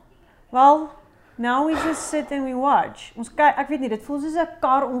 Ja. Well, now we just sit and we watch. Ons kyk, ek weet nie, dit voel soos 'n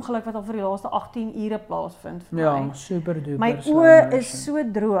karongeluk wat al vir die laaste 18 ure plaasvind vir my. Ja, super duper. My oë is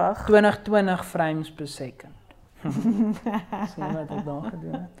so droog. 20 frames per second. Sien wat ek daar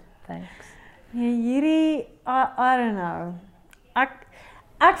gedoen het. Thanks. Nee, hierdie, I don't know.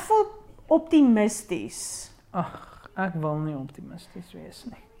 Ek voel optimisties. Ag, ek wil nie optimisties wees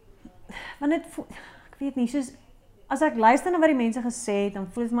nie. Want dit voel, ek weet nie, soos as ek luister na wat die mense gesê het, dan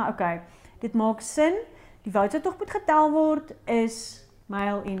voel dit vir my okay, dit maak sin. Die votes wat tog moet getel word is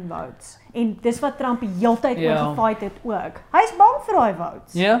mail-in votes. En dis wat Trump die heeltyd oor gefight het ook. Hy's bang vir daai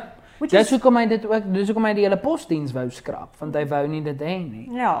votes. Ja. Dis hoekom hy dit ook, dis hoekom hy die hele posdiens wou skrap, want hy wou nie dit hê nie.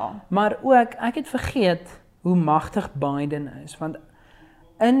 Ja. Maar ook, ek het vergeet hoe magtig Biden is, want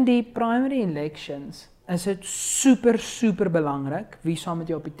in die primary elections is dit super belangrik wie saam met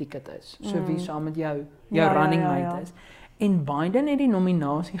jou op die ticket is. So wie saam met jou running mate is. En Biden het die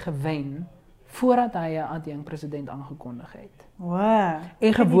nominasie gewen voordat hy 'n adjunkt president aangekondig het. Wow.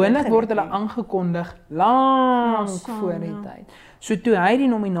 En gewoonlik word hulle aangekondig lank voor die tyd. So toe hy die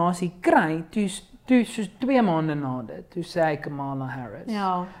nominasie kry, toe soos 2 maande na dit, toe sê hy Kamala Harris.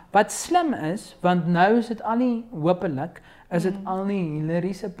 Ja. Wat slim is, want nou is dit al die hopelik, is dit al die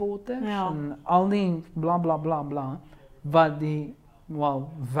Hillary supporters Ja. en al die bla bla bla bla wat die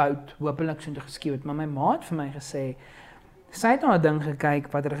vote hopelik so geskiew het, maar my ma het vir my gesê, sy het na 'n ding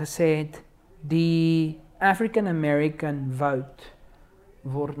gekyk wat gesê het die African American vote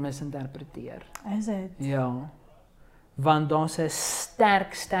word misinterpreteer. Is dit? Ja. Want daar's 'n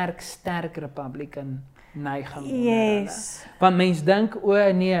sterk Republican neiging onder hulle. Yes. Want mense dink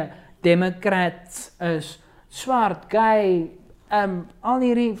o nee, Democrats is swart, gay, al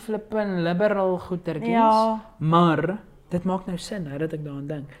hierdie flippin liberal goetertjies. Ja. Maar dit maak nou sin nou dat ek daaraan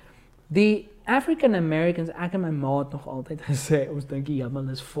dink. Die African Americans, ek en my ma het nog altyd gesê ons dink die hemel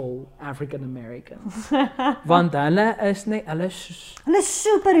is vol African Americans. Want hulle is Hulle is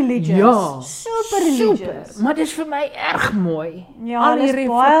super religious. ja, Super religious. Maar dit is vir my erg mooi. Ja, al hulle is hierdie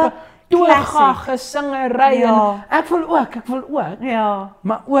baie toega classic. gesingery Ja. en ek wil ook. Ja.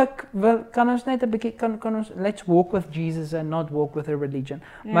 Maar ook kan ons net 'n bietjie kan ons let's walk with Jesus and not walk with a religion.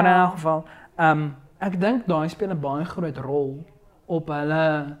 Maar in Ja. elk geval, ek dink daai speel 'n baie groot rol op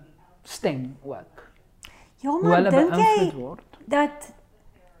hulle stem ook. Ja, Hoe maar hulle dink jy beïnvloed word. dat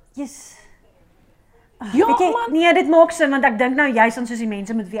Ja, weet jy, man. nee, dit maak sin want ek dink nou juist aan soos die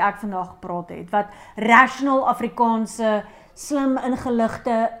mense met wie ek vandag gepraat het wat rational Afrikaanse slim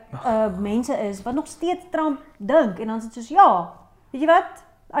ingeligte mense is wat nog steeds Trump dink en dan is dit soos ja, weet jy wat?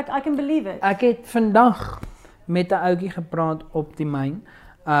 I can believe it. Ek het vandag met 'n ouetjie gepraat op die myn.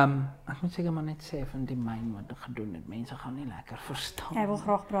 Ek moet seker maar net sê van die myn wat ek gedoen het. Mense gaan nie lekker verstaan. Jy wil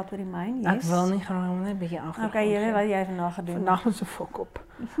graag praat oor die myn, yes. Ek wil nie graag net 'n bietjie agter. Okay, jy weet wat jy vandag gedoen. Vandag is 'n fok op.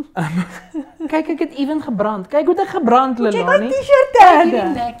 Kyk, ek het ewen gebrand. Kyk hoe het ek gebrand, Jy Lelani. het T-shirt Kyk hierdie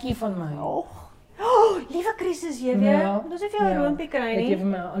aan. nekkie van my. Oh, liewe Christus, jy weet. Ja, Dis of jy 'n roompie kry Ek gee nie. vir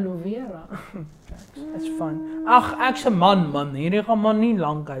my aloe vera. That's fun. Ag, ek's 'n man. Hierdie gaan maar nie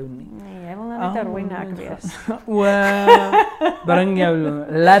lank hou nie. Nee, jy wil nou net 'n rooi nek wees. O, bring jou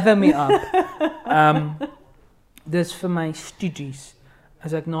leather me up. Dis vir my studies.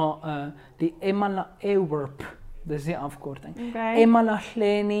 As ek na die EWRP, dis die afkorting. Okay.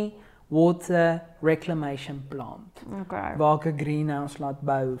 Emalahleni Water Reclamation Plant. Okay. Waar ek 'n greenhouse laat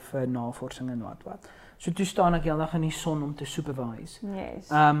bou vir navorsing en wat. So toe staan ek heeldag in die son om te supervise. Yes.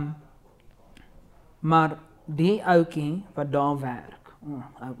 Maar die ouetjie wat daar werk,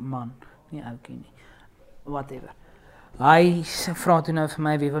 ou man, nie ouetjie nie. Whatever. Hy vra toe nou vir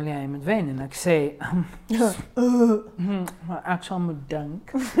my wie wil jy moet wen en ek sê maar ek sal moet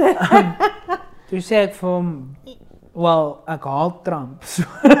dink. Toe sê ek vir hom ek haat Trump. So,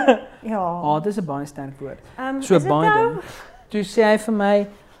 Ja. dit is 'n baie sterk woord. So So Biden. Toe sê hy vir my,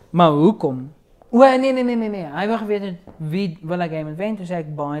 maar hoekom? Nee. Hy wou geweet het wie wil ek hê moet wen? Toe sê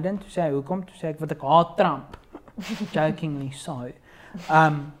ek Biden. Toe sê hy hoekom? Toe sê ek want ek haat Trump. Jokingly so.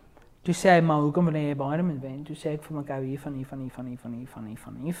 Toe sê hy maar hoekom wil jy Biden moet wen? Toe sê ek vir my hou hiervan.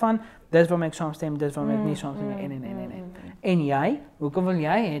 Dis waarom ek saamstem, dis waarom ek nie saamstem nie. Nee. En jy, hoekom wil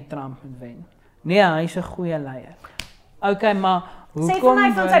jy hê Trump moet wen? Nee, hy's 'n goeie leier. Okay, maar hoekom Sê vir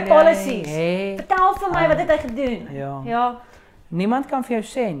my van sy wil jy policies. hê- Vertel vir my wat het hy gedoen? Ja. Ja. Niemand kan vir jou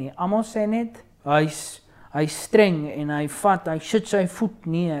sê nie. Almal sê net hy's streng en hy sit sy voet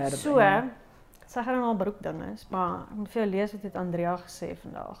neer. So, en sy gaan nou 'n broek ding is, maar ek moet vir jou lees wat het Andrea gesê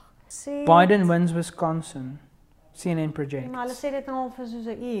vandag. Sê Biden wins Wisconsin. CNN projects. Maar hulle sê dit al vir soos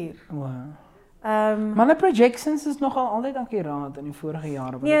 'n uur. Wow. Maar Maar hulle projections is nogal altyd akkuraat in die vorige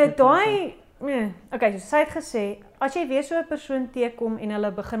jare. wat nee, ek gekyk het. daai okay, so sy het gesê as jy weer so 'n persoon teekom en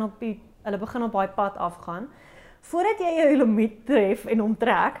hulle begin op daai pad afgaan, voordat jy jou limiet tref en hom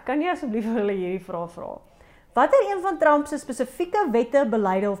trek, kan jy asseblief vir hulle hierdie vraag vra. Watter een van Trump se spesifieke wette,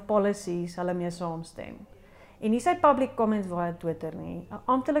 beleide of policies hulle mee saamstem? En nie sy public comments via Twitter nie, 'n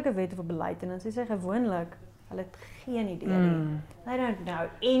amptelike wet of 'n beleid en dan sê sy gewoonlik hulle het geen idee nie. They don't know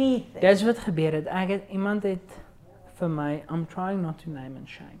anything. Dis wat gebeur het. Iemand het vir my, I'm trying not to name and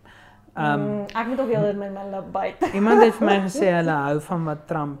shame. Ek moet ook eerder met my lip byt. Iemand het vir my gesê hulle hou van wat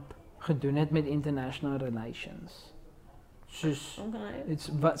Trump gedoen het met international relations. Soos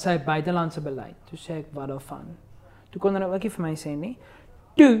sy buitelandse beleid. Toe sê ek wat daarvan. Toe kon hulle ook nie vir my sê nie.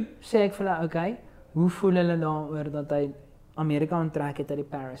 Toe sê ek vir hulle, okay, hoe voel hulle daaroor dat hy Amerika onttrek het uit die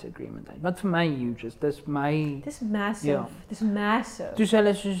Paris Agreement uit? Wat vir my huge is, dis my... Dis massive. Ja. Dis massive. Toe sê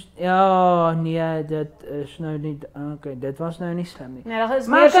hulle soos, ja, nee, dit is nou nie, okay, dit was nou nie slim nie. Nee, dat is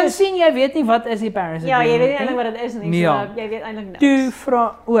Maar meer ek kan soos sien, jy weet nie wat is die Paris ja, Agreement jy weet nie nie. eintlik wat dit is nie. Nee, ja. So jy weet eintlik niks. Toe vra,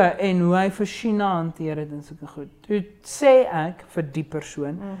 en hoe hy vir China hanteer het en sulke goed. Toe sê ek vir die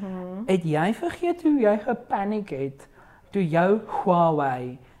persoon, het jy vergeet hoe jy gepaniek het toe jou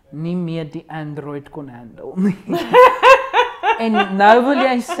Huawei nie meer die Android kon handle nie. En nou wil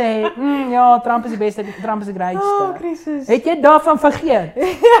jy sê, ja, Trump is die beste, Trump is die grootste. Christus. Het jy daarvan vergeet?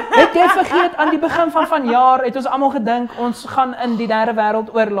 Het jy vergeet aan die begin van vanjaar het ons almal gedink ons gaan in die derde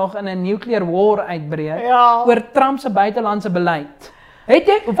wêreldoorlog in 'n nuclear war uitbreek oor Trump se buitelandse beleid. Het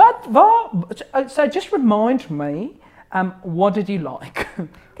jy so just remind me, what did you like?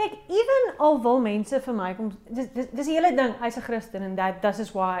 Kyk, even al wil mense vir my kom, dis die hele ding, hy's 'n Christen and that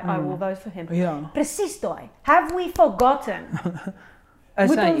is why I will vote for him. Ja. Presies daai. Have we forgotten? Is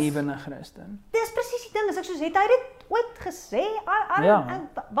Moet hy ons- ewen 'n Christen? Dis presies die ding, is ek soos het hy dit ooit gesê? Ja.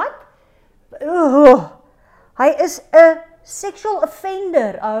 Wat? Hy is 'n sexual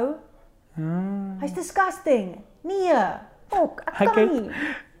offender, ou. Hy's disgusting. Nee. Ok, ek Ek kan het- nie.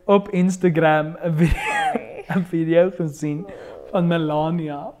 Op Instagram 'n video gesien van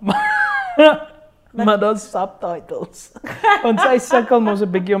Melania. Maar daar's subtitles. Want sy sukkel mos 'n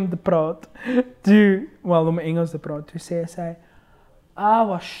bietjie om te praat. Om Engels te praat. Toe sê sy, I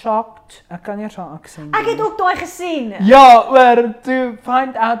was shocked. Ek kan nie haar aksent Ek het ook daai gesien. Ja, oor to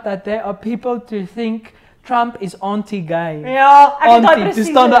find out that there are people to think Trump is anti-gay. Ja, ek het daai Anti, presies. dis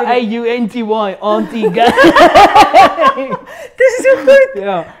staan daar gesien. AUNTY, anti-gay. Dis so goed.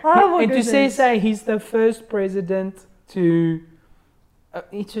 Ja. Oh my En toe sê goodness. sy he's the first president to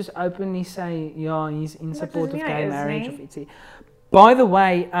iets soos openly say ja, he's in support of nie hy gay is marriage nie. of ietsie. By the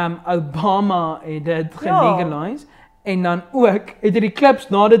way, Obama het dit gelegalize en dan ook het hy die clips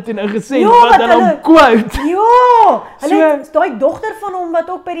na dit toe gesê Ja, wat wat hulle hom hulle- quote. Ja, hulle So- het daai dogter van hom wat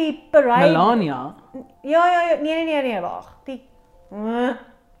ook by die parade. Melania. Ja, nee, wag. Die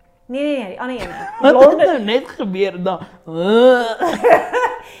Nee, die ander ene. Wat het Blonde, nou net gebeur dan?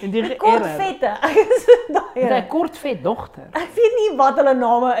 En die kort geërger. vette. Ek is daai Met 'n ene. kort vet dogter. Ek weet nie wat hulle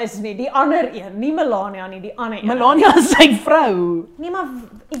name is nie. Die ander een, nie Melania nie, die ander een. Melania is sy vrou. Nee, maar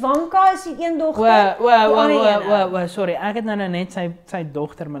Ivanka is die een dogter. Die ander ene. Sorry, ek het nou net sy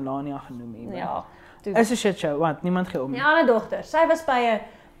dogter Melania genoem hier. Ja. toe- Is 'n shit show, want niemand gee om. Die ander dogter, sy was by 'n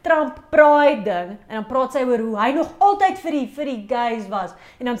Trump Pride ding en dan praat sy oor hoe hy nog altyd vir die gays was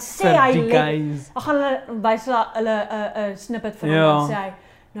en dan sê Vir hy die let- gays. Ag gaan hulle wys hulle 'n snippet van hom Ja. en sê hy,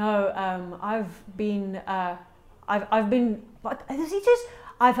 no, I've been what is it just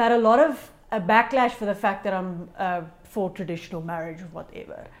I've had a lot of a backlash for the fact that I'm for traditional marriage or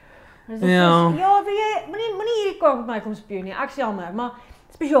whatever. Dus dit Ja. is, ja, wil jy moenie hierdie kak met my kom speel nie. Ek's jammer, maar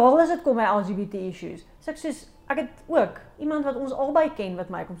spesiaal as dit kom by LGBT issues. So ek het ook iemand wat ons albei ken wat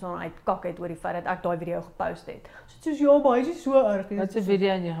my kom staan uitkak het oor die feit dat ek daai video gepost het. Soos ja, maar hy's nie so erg nie. Wat 'n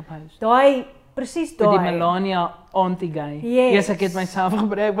video het jy gepost? Daai presies Vir daai. die Melania anti-gay. Yes. Yes, ek het myself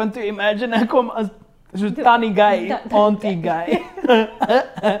gebruik want to imagine ek kom as so tannie gay, anti-gay.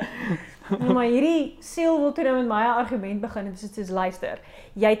 Ja, maar hierdie siel wil toe nou met my 'n argument begin en dit is luister.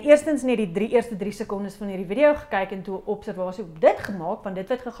 Jy het eerstens net die eerste 3 sekondes van hierdie video gekyk en toe 'n observasie op dit gemaak want dit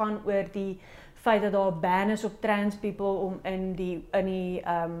het gegaan oor die feit dat daar 'n ban is op trans people om in die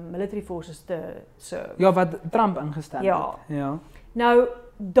military forces te serve. Ja, wat Trump ingestel Ja. het. Ja. Nou,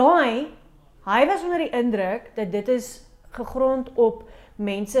 hy was onder die indruk dat dit is gegrond op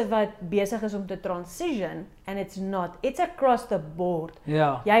mense wat besig is om te transition and it's not. It's across the board.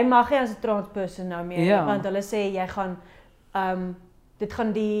 Ja. Jy mag nie as 'n trans person nou meer Ja. nie, want hulle sê jy gaan dit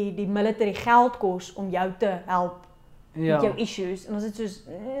gaan die military geld kos om jou te help Ja. met jou issues en ons het soos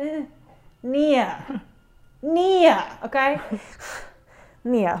nee, okay?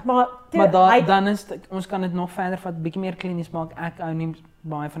 Nee, maar Dan is dit, ons kan dit nog verder vat, bietjie meer klinies maak. Ek hou nie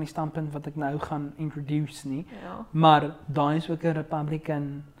baie van die standpunt wat ek nou gaan introduce nie. ja. Maar daai is ook 'n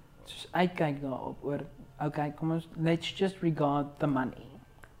Republican soos uitkyk daarop oor okay, kom ons let's just regard the money.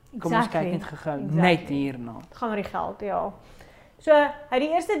 Kom ons kyk net gou net hierna. Dit gaan oor die geld, ja. So, hy het die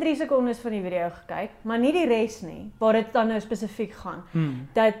eerste 3 sekondes van die video gekyk, maar nie die res nie, waar dit dan nou spesifiek gaan.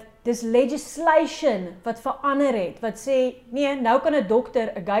 Dat dis legislation wat verander het, wat sê, nee, nou kan 'n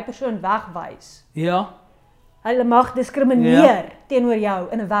dokter 'n gay persoon wegwys. Ja. Hulle mag diskrimineer teenoor jou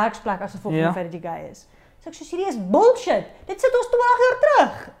in 'n werksplek as gevolg van Ja. die feit dat jy gay is. So ek sê hierdie is bullshit. Dit sit ons 20 jaar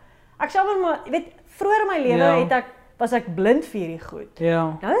terug. Ek sê maar, jy weet, vroeër in my lewe Ja. was ek blind vir hierdie goed.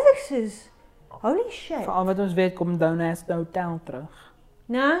 Ja. Nou is ek soos holy shit. Veral wat ons weet kom Donuts Hotel terug.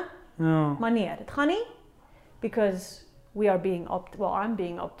 Nou, Ja. maar nee, dit gaan nie because we are being I'm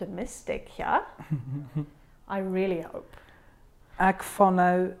being optimistic, ja. I really hope. Ek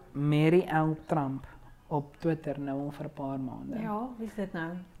follow Mary L. Trump op Twitter nou al vir 'n paar maande. Ja, wie is dit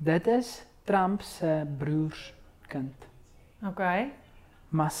nou? Dit is Trump se broerskind. Okay.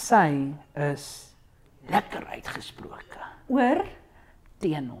 Maar sy is lekker uitgesproke. Oor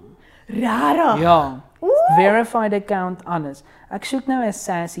teen hom. Rarig. Ja, verified account, alles. Ek soek nou 'n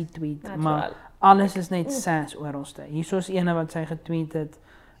sassy tweet, That's maar well. alles is net sass oralste. Hier is ene wat sy getweet het.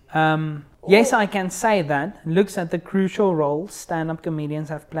 Yes, I can say that. Looks at the crucial role stand-up comedians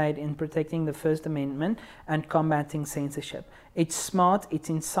have played in protecting the First Amendment and combating censorship. It's smart, it's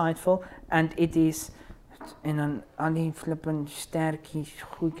insightful, and it is... En dan al die flippin sterkies,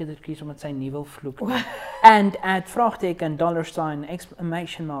 goeie kindertjies omdat sy nie wil vloek nie. And add vraagteken, $,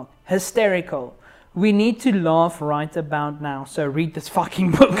 exclamation mark, hysterical. We need to laugh right about now, so read this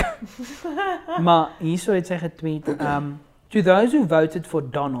fucking book. Maar hierso het sy getweet, to those who voted for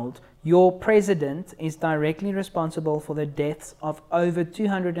Donald, your president is directly responsible for the deaths of over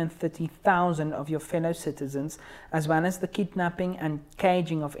 230,000 of your fellow citizens, as well as the kidnapping and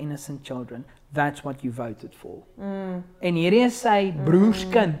caging of innocent children. That's what you voted for. En hierdie is sy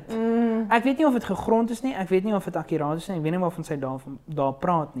broerskind. Ek weet nie of dit gegrond is nie, ek weet nie of dit akkuraat is nie, ek weet nie waarvan sy daar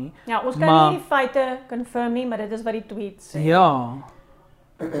praat nie. Ja, ons kan nie die feite confirm nie, maar dit is wat die tweet sê. Ja.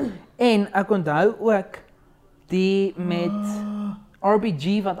 En ek onthou ook die met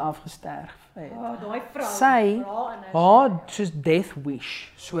RBG wat afgesterf het. Daai vrou. Sy haar soos death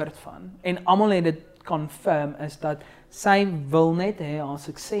wish soort van. En almal het dit confirm is dat sy wil net hê haar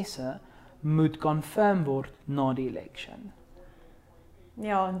suksesse moet confirm word na die election.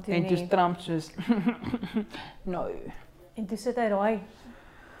 Ja, en toe En toe nie. Trump soos no. En toe sit hy daai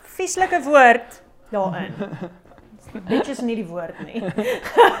vieslike woord daarin. Dit is nie die woord nie.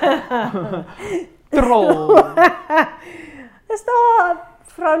 Troll. Is daar 'n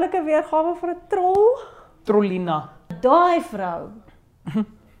vroulike weergawe vir 'n troll? Trollina. Daai vrou.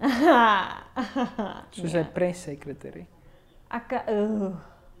 Soos 'n pressekretary. Ek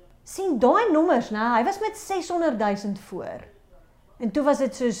sien daai nommers, né? Hy was met 600,000 voor. En toe was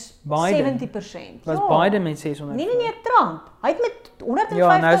dit soos Biden. 70%. Was ja. Biden met 600. Nee, Trump. Hy het met 150.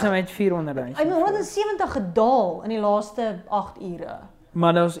 Ja, nou is hy met 400,000. Hy het met 170 gedaal in die laaste 8 ure.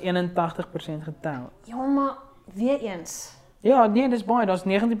 Maar dat was 81% getel. Ja, maar weer eens. Ja, nee, dis baie, daar's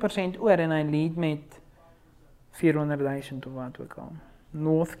 19% oor en hy lead met 400,000 of wat ook al.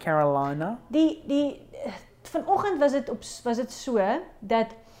 North Carolina. Die vanoggend was dit so dat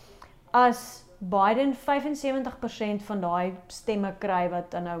as Biden 75% van daai stemme kry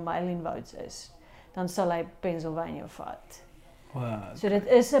wat dan nou mail-in votes is, dan sal hy Pennsylvania vat. Wow. So dit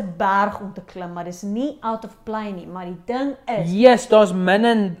is 'n berg om te klim, maar dis nie out of play nie, maar die ding is Yes, daar's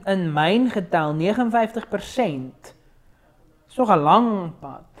min in myn getel, 59%. Dis nog 'n lang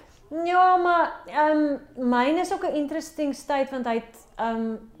pad. ja, maar myne is ook 'n interesting state want hy het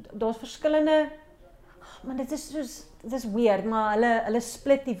daar's verskillende maar dit is weird, maar hulle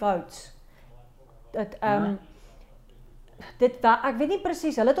split die votes. Dat ek weet nie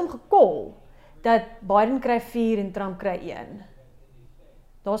presies, hulle het hom gekol dat Biden kry 4 en Trump kry 1.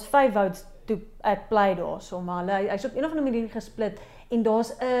 Daar's 5 votes toe at play daarso, maar hy's op een of ander manier gesplit en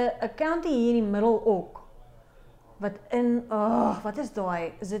daar's 'n county hier in die middel ook wat in wat is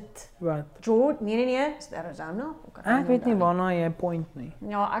daai? Is dit Wat? Georgia? Nee, is dit Arizona? Ek weet nie waarna jy point nie.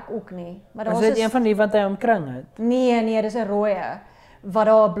 Ja, ek ook nie. Maar Is daar's dit een van die wat hy omkring het? Nee, dis 'n rooie wat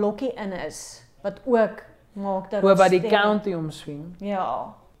daar 'n blokkie in is wat ook maak dat Oor wat die stemme- county omswing.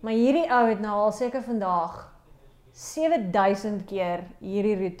 Ja, maar hierdie ou het nou al seker vandag 7000 keer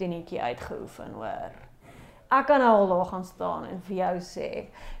hierdie roetinetjie uitgeoefen, hoor. Ek kan nou al daar gaan staan en vir jou sê,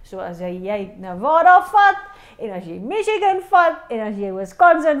 so as jy Nevada vat, en as jy Michigan vat, en as jy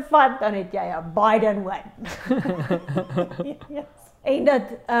Wisconsin vat, dan het jy 'n Biden win. Yes. En dat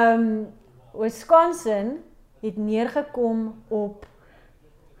Wisconsin het neergekom op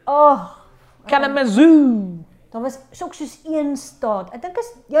Kalamazoo. daar was ook soos een staat. Ek dink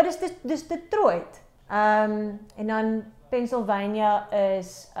dis Detroit. En dan Pennsylvania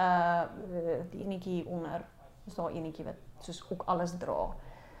is die enetjie onder. Is daar enetjie wat soos ook alles dra.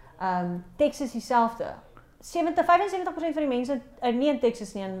 Texas dieselfde. 75% van die mense nie in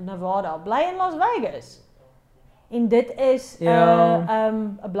Texas nie, in Nevada, bly in Las Vegas. En dit is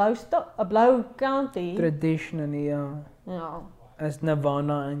 'n blou county. Traditionally, ja. Ja. As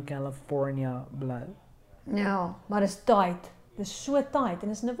Nevada in California bly. Ja, maar dis tight. Dis so tight en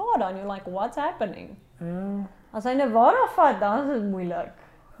dis Nevada and you're like, what's happening? As hy Nevada vat, dan is dit moeilik.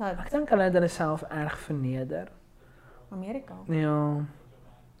 Ek dink hulle het hulle self erg verneder. Amerika. Ja.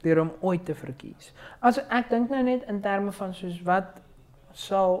 Deur om ooit te verkies. Ek dink nou net in terme van soos wat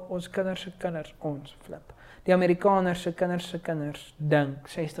sal ons kinders se kinders ons flip. Die Amerikaners se kinders dink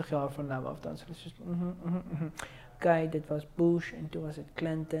 60 jaar van nou af dan sal soos okay, dit was Bush en toe was dit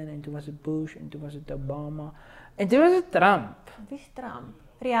Clinton en toe was dit Bush en toe was dit Obama en toe was dit Trump. Wie is Trump?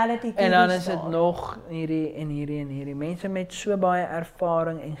 Reality TV En dan is star. dit nog hierdie mense met so baie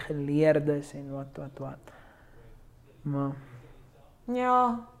ervaring en geleerdes en wat. Maar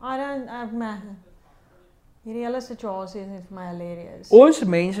Ja, hierdie hele situasie is net vir my hilarious. ons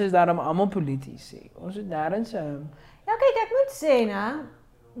mense is daarom almal politici. Ons het nêrens Ja, kyk, ek moet sê, né,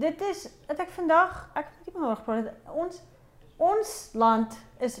 dit is dat ek vandag, ek het nie meer gepraat het, ons land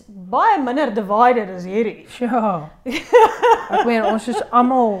is baie minder divided as hierdie. ja. Ek meen ons is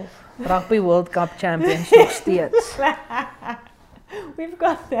almal Rugby World Cup champions nog steeds. We've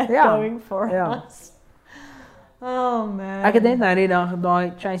got that Ja, going for ja. us. Oh man. Ek het net nou die dag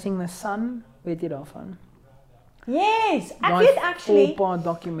daai Chasing the Sun, weet jy daarvan? Yes, ek Daai weet actually, volpaar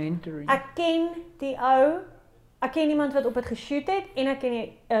documentary. ek ken die ou, ek ken iemand wat op dit geshoot het en ek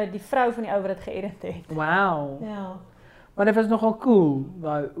ken die vrou van die ou wat dit geëdit het. Wow. Ja. Maar dit was nogal cool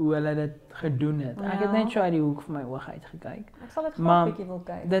hoe hulle dit gedoen het. Ek het Ja. net so uit die hoek van my oog uitgekyk. Ek sal dit Maar graag bietjie wil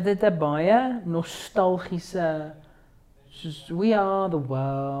kyk. Dit het 'n baie nostalgiese soos we are the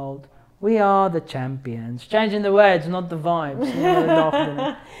world, we are the champions. Changing the words, not the vibes.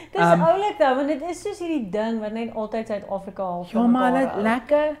 Dis oulik though, want dit is soos hierdie ding wat net altyd Suid-Afrika half Ja, maar hulle het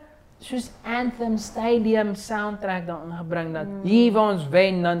lekker soos Anthem Stadium soundtrack daarin gebring dat hier waar ons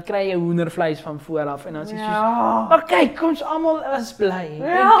wen, dan kry jy hoendervleis van voor af en dan is dit soos Ja. maar kyk, ons almal is bly.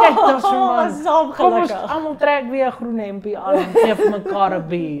 Ja, En kyk daar's so man. ons is almal Kom ons gelukkig. almal trek weer 'n groen hempie aan en gee vir mekaar 'n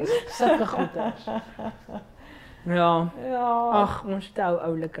bier. Sulke goeders. Ja. Ja. Ag, ons het 'n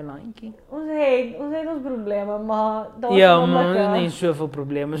oulike landjie. Ons het ons probleme, maar daar's Ja, maar wonderlike- ons het nie soveel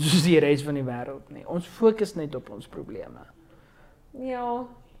probleme soos die res van die wêreld nie. Ons fokus net op ons probleme. Ja.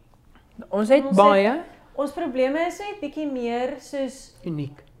 Ons het Ons baie Ons probleme is net bietjie meer soos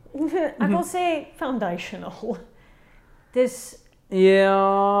uniek. ek wil sê foundational. Dis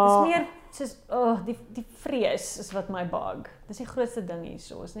Ja. meer soos die vrees is wat my bug. Dis die grootste ding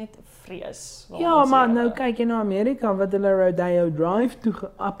hierso, is net vrees. waar Ja, ons maar lewe. nou kyk jy na Amerika wat hulle Rodeo Drive toe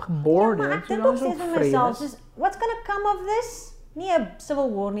upgeboard Ja, maar het. ek So dink daar ook is ook steeds vir myself, vrees. soos what's gonna come of this? Nie 'n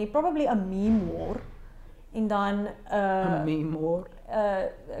civil war nie, probably a meme war. En dan A meme war.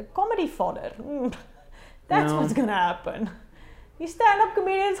 comedy fodder. That's Ja. what's gonna happen. Die stand-up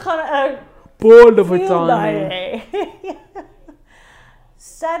comedians gaan Paul the field Fatani. day.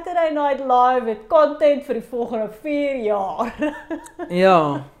 Saturday Night Live het content vir die volgende 4 jaar.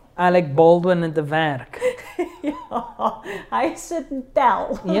 Ja, Alec Baldwin in te werk. Ja, hy sit en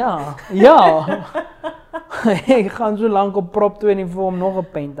tel. Ja, ja. Ek gaan so lank op Prop 24 om nog 'n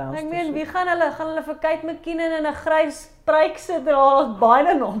penthouse Ek te meen, soek. wie gaan hulle vir Kate McKinnon in 'n grys pruik sit en haar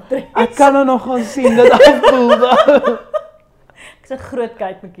Biden optree? Ek kan nou nog gaan sien dit afkoel. Ek's 'n groot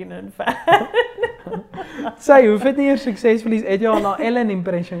Kate McKinnon fan. Sy hoef dit nie eers suksesvol is. Het jy al na Ellen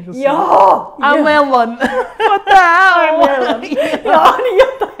impression gesien? Ja! I'm Ellen. What the hell? Ja, die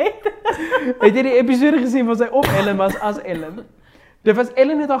hele tyd. Het jy die episode gesien waar sy op Ellen was as Ellen? Dit was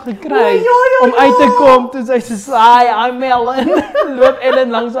Ellen het al gekry Ja, om uit te kom toe sy sê, "Hi, I'm Ellen." Loop Ellen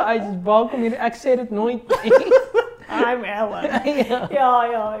langs haar uit, "Waar kom hier?" Ek sê dit nooit nie. I'm Ellen. Ja.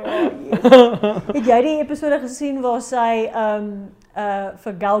 Ja. Yes. Het jy die episode gesien waar sy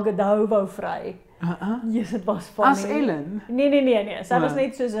vir Gal Gadot wou vry? Yes, dit was funny. As Ellen? Nee. Sy was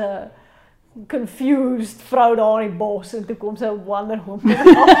net soos 'n confused vrou daar in die bos en toe kom sy op Wonder Woman.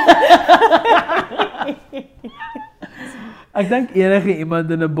 Ek dink enige iemand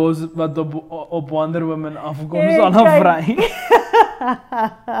in 'n bos wat op Wonder Woman afkom sal Kyk. haar vry.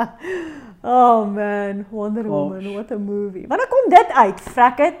 Oh man, Wonder Gosh. Woman, what a movie. Wanneer kom dit uit?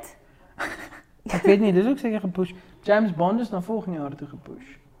 Frek dit. Ek weet nie, dis ook seker gepush. James Bond is na volgende jaar toe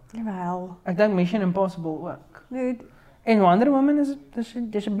gepush. Jawel. Ek dink Mission Impossible ook. Nee, En Wonder Woman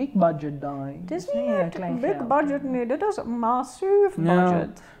dis 'n big budget daai. dis Dis nie 'n klein big geld budget nie, dit is 'n massive Ja.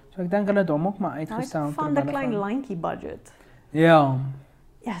 budget. So ek dink hulle het hom ook maar Hy is uitgestel. van ter die wille klein van- lankie budget. Ja,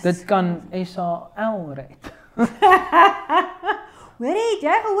 Yes. dit kan SAL red. Hoorie, het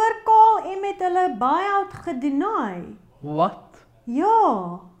jy gehoor Kaal en met hulle buyout gedeny? Wat?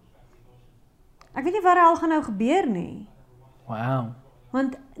 Ja. Ek weet nie wat al gaan nou gebeur nie. Wow.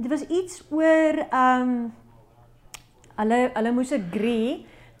 Want dit was iets oor hulle moes agree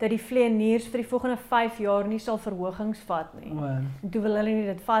dat die vlieëniers vir die volgende 5 jaar nie sal verhogings vat nie. Wow. En toe wil hulle nie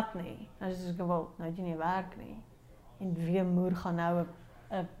dit vat nie. Dan is ek wel, nou het jy nie werk nie. En wie moer gaan nou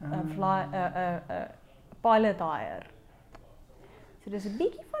 'n pilot hire. So dis 'n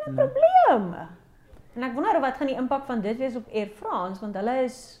bietjie van 'n probleem. En ek wonder wat gaan die impak van dit wees op Air France, want hulle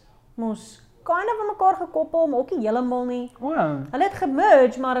is mos kind of aan mekaar gekoppel, maar ook nie heeltemal nie. Wow. Hulle het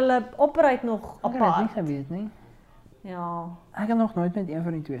gemerge, maar hulle operate nog Ek het dit nie apart. geweet nie. Ja. Ek het nog nooit met een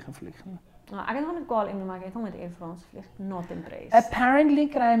van die twee gevlieg nie. Nou, ek het nog met KLM, maar ek het nog met Air France gevlieg. Not impressed. Apparently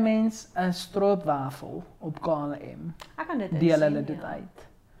kry mens 'n stroopwafel op KLM. Ek kan dit Deel insien, hulle dit ja. uit.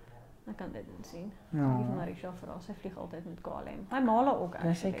 Ek kan dit insien. Ja. Ek van Marisha vra, sy vlieg altyd met KLM. My maale ook Dis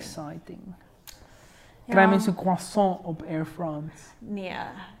actually. exciting. Ja. Kry mens 'n croissant op Air France. Nee,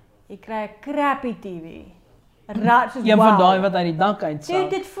 jy kry 'n crappy TV. Soos, Een van daai wat uit die dak uitsak. Dude,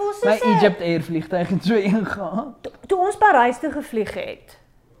 dit voel My soos 'n Egypt Air vliegtuig het so een gehad. toe ons Parys toe gevlieg het.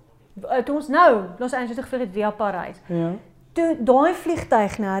 Toe ons nou Los Angeles toe gevlieg het via Parys. Ja. Toe daai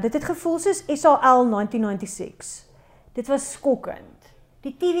vliegtuig nou, dit het gevoel soos SAL 1996. Dit was skokkend.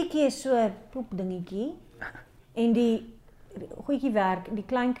 Die TV'tjie is so 'n plop dingetjie en die goedjie werk, die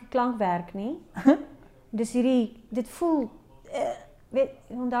klein klank werk nie. Dis hierdie dit voel weet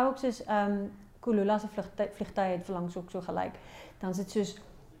onthou ook soos Kulula se vliegtuig het verlangs ook so gelyk. Dan is dit soos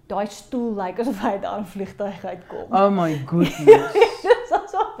daai stoel lyk asof hy daar 'n vliegtuig uitkom. Oh my goodness. Dis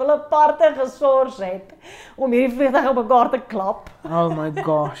asof hulle parte gesors het om hierdie vliegtuig op mekaar te klap. Oh my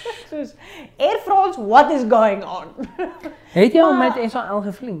gosh. Soos Air France, what is going on? Het jy al Maar- met SAL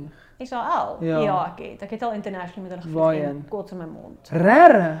gevlieg? SAL? Ja. Ja, ek het. Ek het al international met hulle gevlieg Waarheen? en kots in my mond.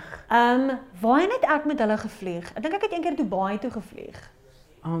 Regtig? Waarheen het ek met hulle gevlieg? Ek dink ek het eendag Dubai toe gevlieg.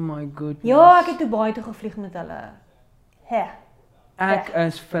 Oh my goodness. Ja, ek het Dubai toe gevlieg met hulle. Ek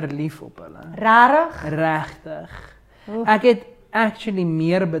is verlief op hulle. Rarig. Regtig. Oef. Ek het actually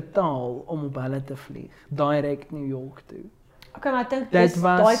meer betaal om op hulle te vlieg, direk New York toe. Okay, maar ek dink Dit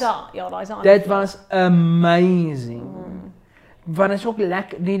was- daai's 'n Dit was amazing. Want dit is ook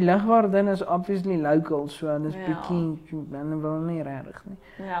lekker, die lugvaardin is obviously local, so dis Ja. bietjie, dan wil nie regtig nie.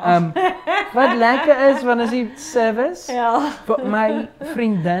 Ja. Wat lekker is, want as die service, Ja. vir my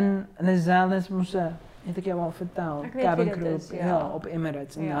vriendin, Lizelle is mos 'n, het ek jou al vertel, Ek weet cabin wie dit crew is, op, ja. op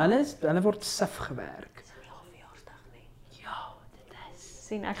Emirates. En Ja. hulle word sif gewerk.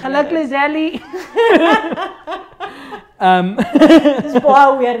 Sien ek. Geluk weet dit. Lizelle. Dis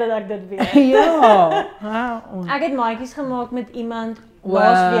baie weird dat ek dit weet. Ja. Ek het maatjies gemaak met iemand Wow.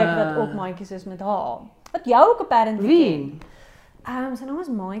 laasweek wat ook maatjies is met haar. Wat jou ook apparently Wie? ken. Sy naam is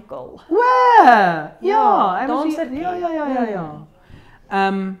Michael. Ja, Ja, hy was hier- dansertjie. ja.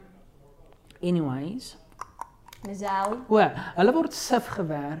 Anyways, Mizel. hulle word sif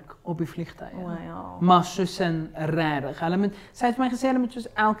gewerk op die vliegtuie. O ja. Maar soos in regtig. Sy het vir my gesê hulle moet soos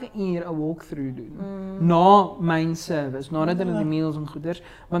elke uur 'n walkthrough doen. Na main service, nadat hulle die meals en goeders,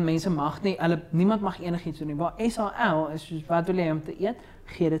 want mense mag nie, niemand mag enigiets doen nie. Waar SAL is soos wat wil jy om te eet?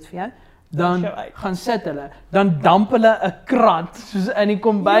 Gee dit vir jou. Dan Show uit. gaan sit hulle, dan damp hulle 'n krat soos in die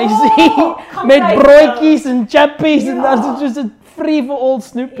kombuis Ja, met kyk broodjies en chappies en Ja. dan is dit soos 'n free for all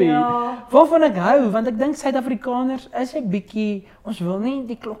Snoopy. Ja. Waarvan ek hou, want ek dink Suid-Afrikaners is 'n bietjie, ons wil nie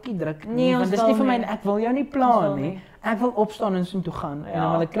die klokkie druk nie, Nee, ons want dis nie wil vir my, nie. ek wil jou nie Ons pla wil nie. nie. Ek wil opstaan en soontoe gaan en Ja.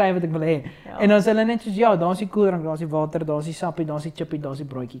 dan wil ek kry wat ek wil hê. Ja. En dan is hulle net soos ja, daar's die koeldrank, daar's die water, daar's die sappie, daar's die chippie, daar's die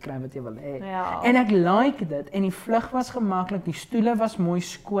broodjie, kry wat jy wil hê. Ja. En ek like dit en die vlug was gemaklik, die stoele was mooi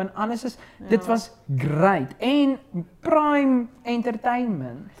skoon, alles is dit was great en prime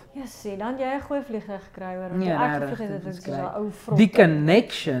entertainment. Ja, sien, dan jy 'n goeie vliegtuig gekry hoor. Nee, Ek regtig, gevlieg het dit dit is is so great. ou vrot. Die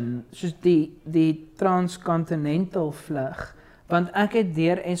connection, soos die transcontinental vlug, want ek het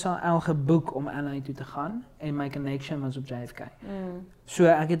deur SAL geboek om LA toe te gaan en my connection was op JFK. So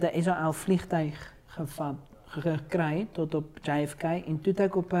ek het 'n SAL vliegtuig gekry tot op JFK en toe het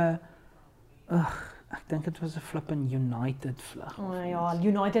ek op 'n ek dink dit was 'n flippin United vlug. O ja,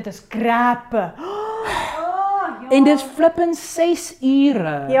 United is crap. En dit is flippin 6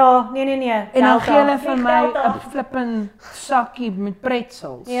 ure. Ja, nee. En dan Delta. gee hulle vir Nee, my Delta. 'n flippin sakkie met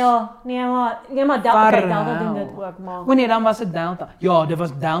pretzels. Ja, nee maar Delta, Varel. Delta doen dit ook maar. O nee, dan was dit Delta. Ja, dit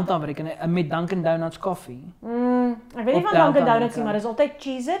was Delta wat ek met Dunkin Donuts koffie. Ek weet nie Op van Dunkin Delta Donuts nie, Amerika. maar dis altyd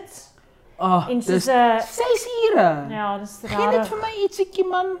Cheez-Its. Oh, En dis soos 6 ure. ja, dis Gee net rarig. vir my ietsiekie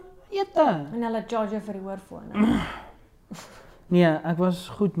man, ete. En hulle charge jou vir die hoorfoon. Nee, ek was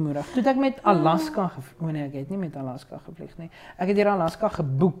goedmoedig. Toe het ek met Alaska gevlieg. Nee, ek het nie met Alaska gevlieg nie. Ek het hier Alaska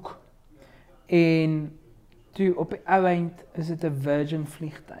geboek. En toe op die ou eind is dit 'n Virgin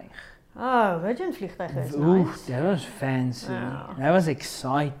vliegtuig. Oh, Virgin vliegtuig is Oeh, nice. dat was fancy. Ja. Dat was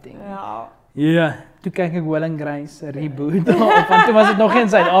exciting. Ja. Ja, toe kyk ek Will and Grace se reboot op, want toe was dit nog nie in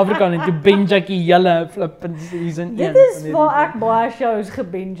Suid-Afrika nie, toe binge ek die hele flippin season 1. Dit is waar ek baie shows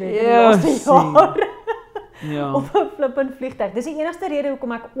gebinge het die Ja, laaste sien. jaar. Ja. Op 'n flippin vliegtuig. Dis die enigste rede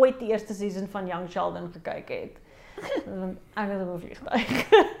hoekom ek ooit die eerste season van Young Sheldon gekyk het. Want ek is op 'n vliegtuig.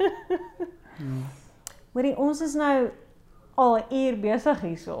 Hoorie, ons is nou al 'n uur besig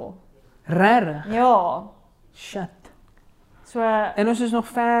hierso. Regtig? Ja. Shit. So En ons is nog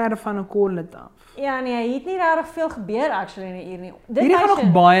ver van 'n kollet af. ja nee, hier het nie regtig veel gebeur actually in 'n uur nie. Hierdie gaan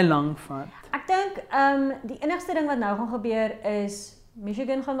nog baie lank vat. Ek dink die enigste ding wat nou gaan gebeur is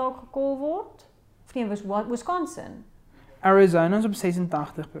Michigan gaan dalk gekol word. Of nee, Wisconsin. Arizona is op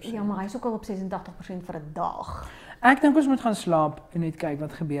 86%. Ja, maar hy's ook al op 86% vir 'n dag. Ek dink ons moet gaan slaap en net kyk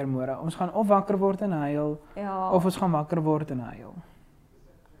wat gebeur môre. Ons gaan of wakker word en huil Ja. of ons gaan wakker word en huil.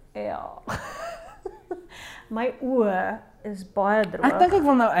 Ja. My oë is baie droog. Ek dink ek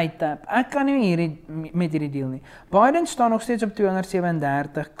wil nou uittap. Ek kan nie met hierdie deal nie. Biden staan nog steeds op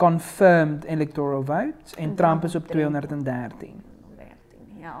 237 confirmed electoral votes en Trump is op 213.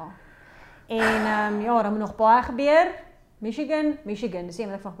 13, ja. En ja, daar moet nog baie gebeur. Michigan, dis een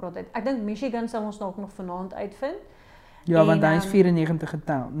wat ek van gepraat het. Ek dink Michigan sal ons dalk nog vanaand uitvind. Ja, want En, hy is 94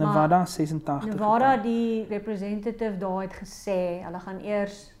 getel. Nevada 86 Nevada, getel. die representative daar het gesê, hulle gaan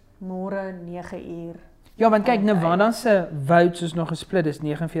eers môre 9 uur. Ja, want kyk, Nevada se votes is nog gesplit. Dis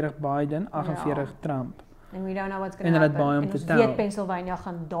 49 Biden, 48 Trump. And we don't know what's En going to hulle het happen. baie om En te ons tel. weet Pennsylvania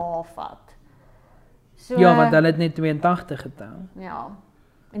gaan daar vat. So, Ja, want hulle het net 82 getel. ja.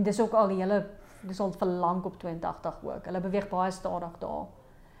 En dis ook al die hele, dis al vir lank op 82 ook. Hulle beweeg baie stadig daar.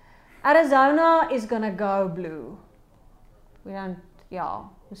 Arizona is gonna go blue. We don't, ja,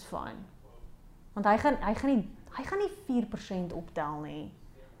 is fine. Want hy gaan nie 4% optel nie.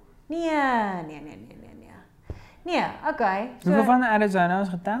 Nee. Nee, okay. Hoeveel van Arizona is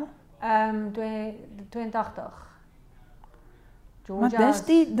getel? 82. Maar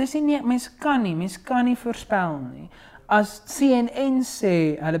dis nie, mens kan nie voorspel nie. As CNN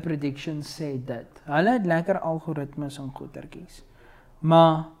sê, hulle predictions sê dit. Hulle het lekker algoritmes en goetertjies.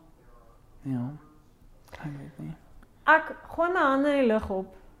 Maar, ja, ek weet nie. Ek gooi my hande in die lug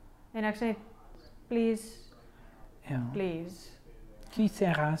op en ek sê, please, Ja. please. Qui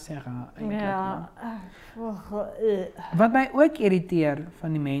sera, eintlik. Ja. Wat my ook irriteer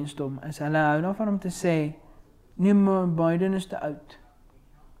van die mensdom is hulle hou daarvan om te sê, nee, maar Biden is te oud.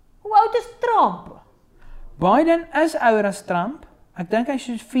 Hoe oud is Trump? Biden is ouer as Trump. Ek dink hy is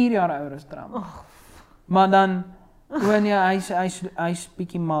soos 4 jaar ouer as Trump. Maar dan, nee, hy's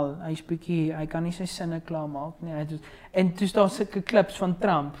bietjie mal. Hy kan nie sy sinne klaar maak nie. En toe is daar sulke klips van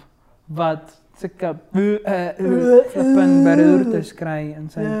Trump wat sulke flippin beroertes kry in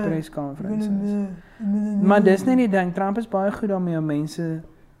sy perskonferensies. Maar dis nie die ding. Trump is baie goed daarmee om mense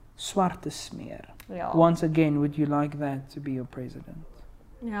swart te smeer. Ja. Once again, would you like that to be your president?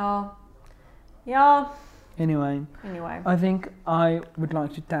 Ja. Anyway, I think I would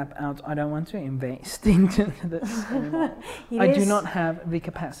like to tap out. I don't want to invest into this anymore. I do not have the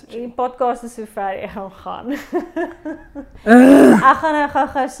capacity. Die podcast is so ver ek gaan. Ek gaan nou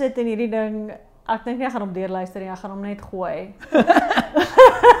gou sit in hierdie ding. Ek dink nie ek gaan hom deurluister nie, ek gaan hom net gooi.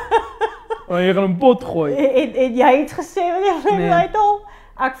 Jy gaan 'n pot gooi. Het jy iets gesê wat jy Nee. uithaal?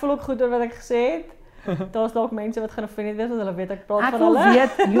 Ek voel ook goed oor wat ek gesê het. Daar's dalk mense wat gaan offended wees want hulle weet ek praat Ek van wil hulle.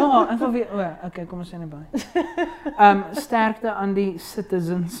 weet, ek wil weet, okay, kom ons sê net by. Sterkte aan die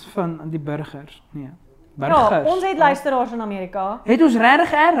citizens van die burgers. Nee. Burgers. Ja, ons het luisteraars in Amerika. Het ons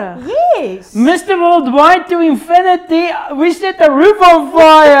regtig erg? Yes. Mr. Worldwide to infinity, we set the roof on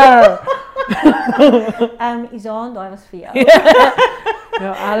fire. Izaan, daai was vir jou.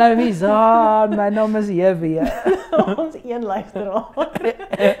 Ja, hallo Izaan, my naam is Jevie. Ons een luisteraar.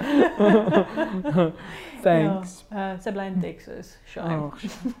 Thanks. Ja, sy bly in Texas. Shame.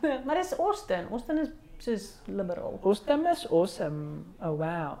 Maar dis Austin. Austin is soos liberal. Austin is awesome. Oh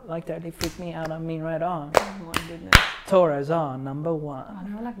wow, like that they freaked me out on me right on. Oh my goodness. Taurus on number 1.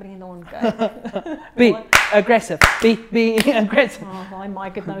 Nou ek bring dit on kyk. Be aggressive. Be aggressive. My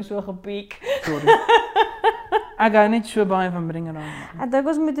mic het nou so gepiek. Sorry. Ek gaan net so baie van bring aan. Ek dink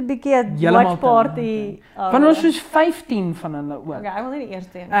ons moet 'n bietjie 'n Heeltemal watch party. Van ons is 15 van hulle ook. Okay, ek wil nie die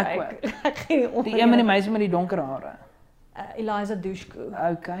eerste een Ek kyk. Ek gee nie om. Die een met die meisie met die donker hare. Eliza Dushku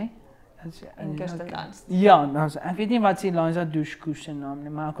Okay. en Kirsten Dunst. Ja, nou ek weet nie wat se Eliza Dushku se naam nie,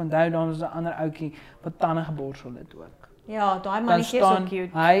 maar ek onthou daar was 'n ander ouetjie wat tande geborsel het ook. Ja, daai Dan mannetjie is so staan cute.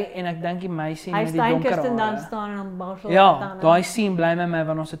 hy en ek dink die meisie Hy met die staan donker Kirsten hare. Dunst staan en dan borsel Ja, daai sien bly met my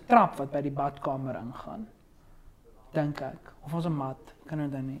want ons 'n trap wat by die badkamer ingaan. Dink ek. Of ons 'n mat, kan nou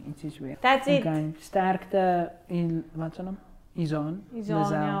dan nie ietsie weer. That's it. Okay, sterkte in wat se naam? Izaan.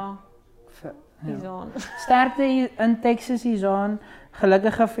 Ja. Ja. Izaan. Sterkte in Texas Izaan.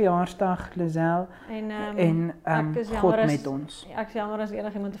 Gelukkige verjaarsdag Lisel en ek is God jammer met ons. Ek is jammer as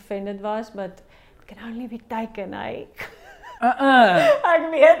enigiemand offended was, but it can only be taken, hey. Ek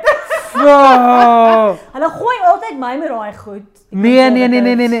weet. Hulle gooi altyd my met daai goed. Nee.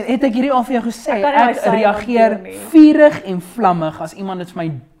 Het ek hierdie al vir jou gesê? Ek kan nie my Ek sy reageer hanteer nie. vurig en vlammig as iemand dit vir my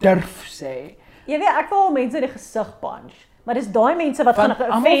durf sê. Jy weet, ek wil mense in die gesig punch. Maar dis daai mense wat gaan Want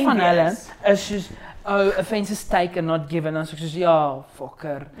almal offend van hulle wees. is soos, oh, offense is taken, not given. Dan is ek soos, ja,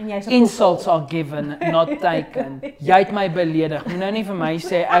 fucker. En jy's 'n Insults are given, not taken. Jy het my beledig. Moet nou nie vir my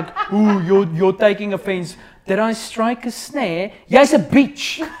sê ek, you're taking offense. Did I strike a snare? Jy's 'n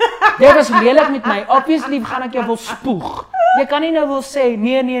bitch. Jy was lelik met my. Obviously gaan ek jou wil spoeg. Jy kan nie nou wil sê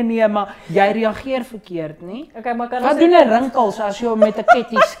nee, maar jy reageer verkeerd, nie? Okay, maar kan Wat ons doen 'n rinkels as jy hom met 'n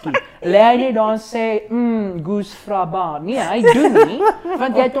ketty skiet? Lê hy net daar en sê, goose fraba. Nee, hy doen nie,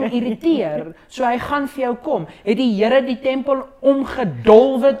 want jy het hom irriteer. So hy gaan vir jou kom. Het die Here die tempel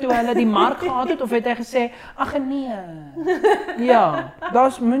omgedolwe toe hulle die mark gehad het of het hy gesê, ag nee. Ja,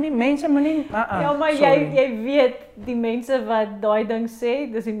 daar's mense moenie Ja, maar jy weet die mense wat daai ding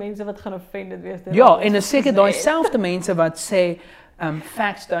sê, dis die mense wat gaan offended wees. Ja, en dis seker daai selfde mense wat sê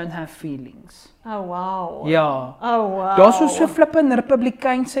facts don't have feelings. Oh wow. Ja. Oh wow. Daar's so flippin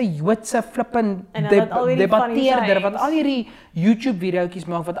Republikeinse Joodse flippin En hulle het al hierdie debatteerder funny wat al hierdie YouTube videoetjies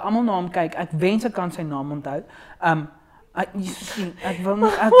maak wat almal na hom kyk. Ek wens ek kan sy naam onthou. Ek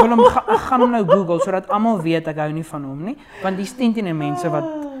gaan hom nou Google sodat almal weet ek hou nie van hom nie, want die stentine mense wat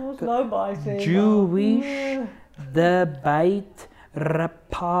Ons nou baie sê. Jewish Debate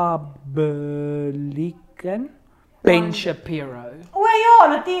Republican Ben Shapiro. O ja,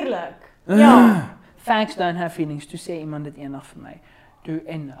 natuurlik. Ja. Facts don't have feelings, toe sê iemand dit eendag vir my. Toe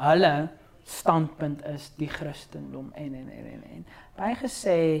en hulle standpunt is die Christendom en. Hy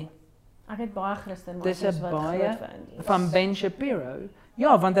gesê Ek het baie Christen dis maatjies 'n wat baie groot fan is. van Ben Shapiro.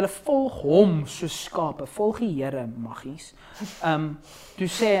 Ja, want hulle volg hom so skape, volg die Here maggies. Toe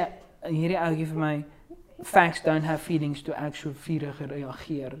sê hierdie ouetjie vir my facts don't have feelings, toe ek so vurig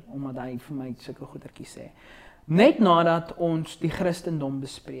reageer omdat hy vir my sulke goetertjies sê. Net nadat ons die Christendom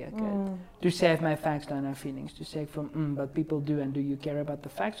bespreek het, toe sê hy vir my facts don't have feelings. Toe sê ek vir hom, but people do, and do you care about the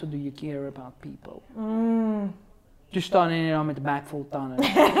facts or do you care about people? Toe staan hy net daar met 'n bek vol tande.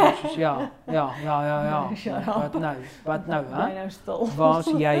 Soos ja. Wat nou, Bly hè? nou stil. Waar's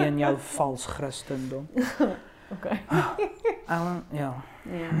jy in jou vals Christendom? Okay. Ja,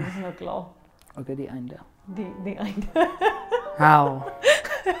 Nee, dis nou klaar. okay, die einde. Die einde. Hou.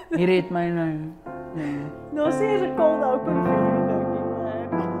 Hier het my nou. Nee. Nou sê jy 'n cold open vir jou.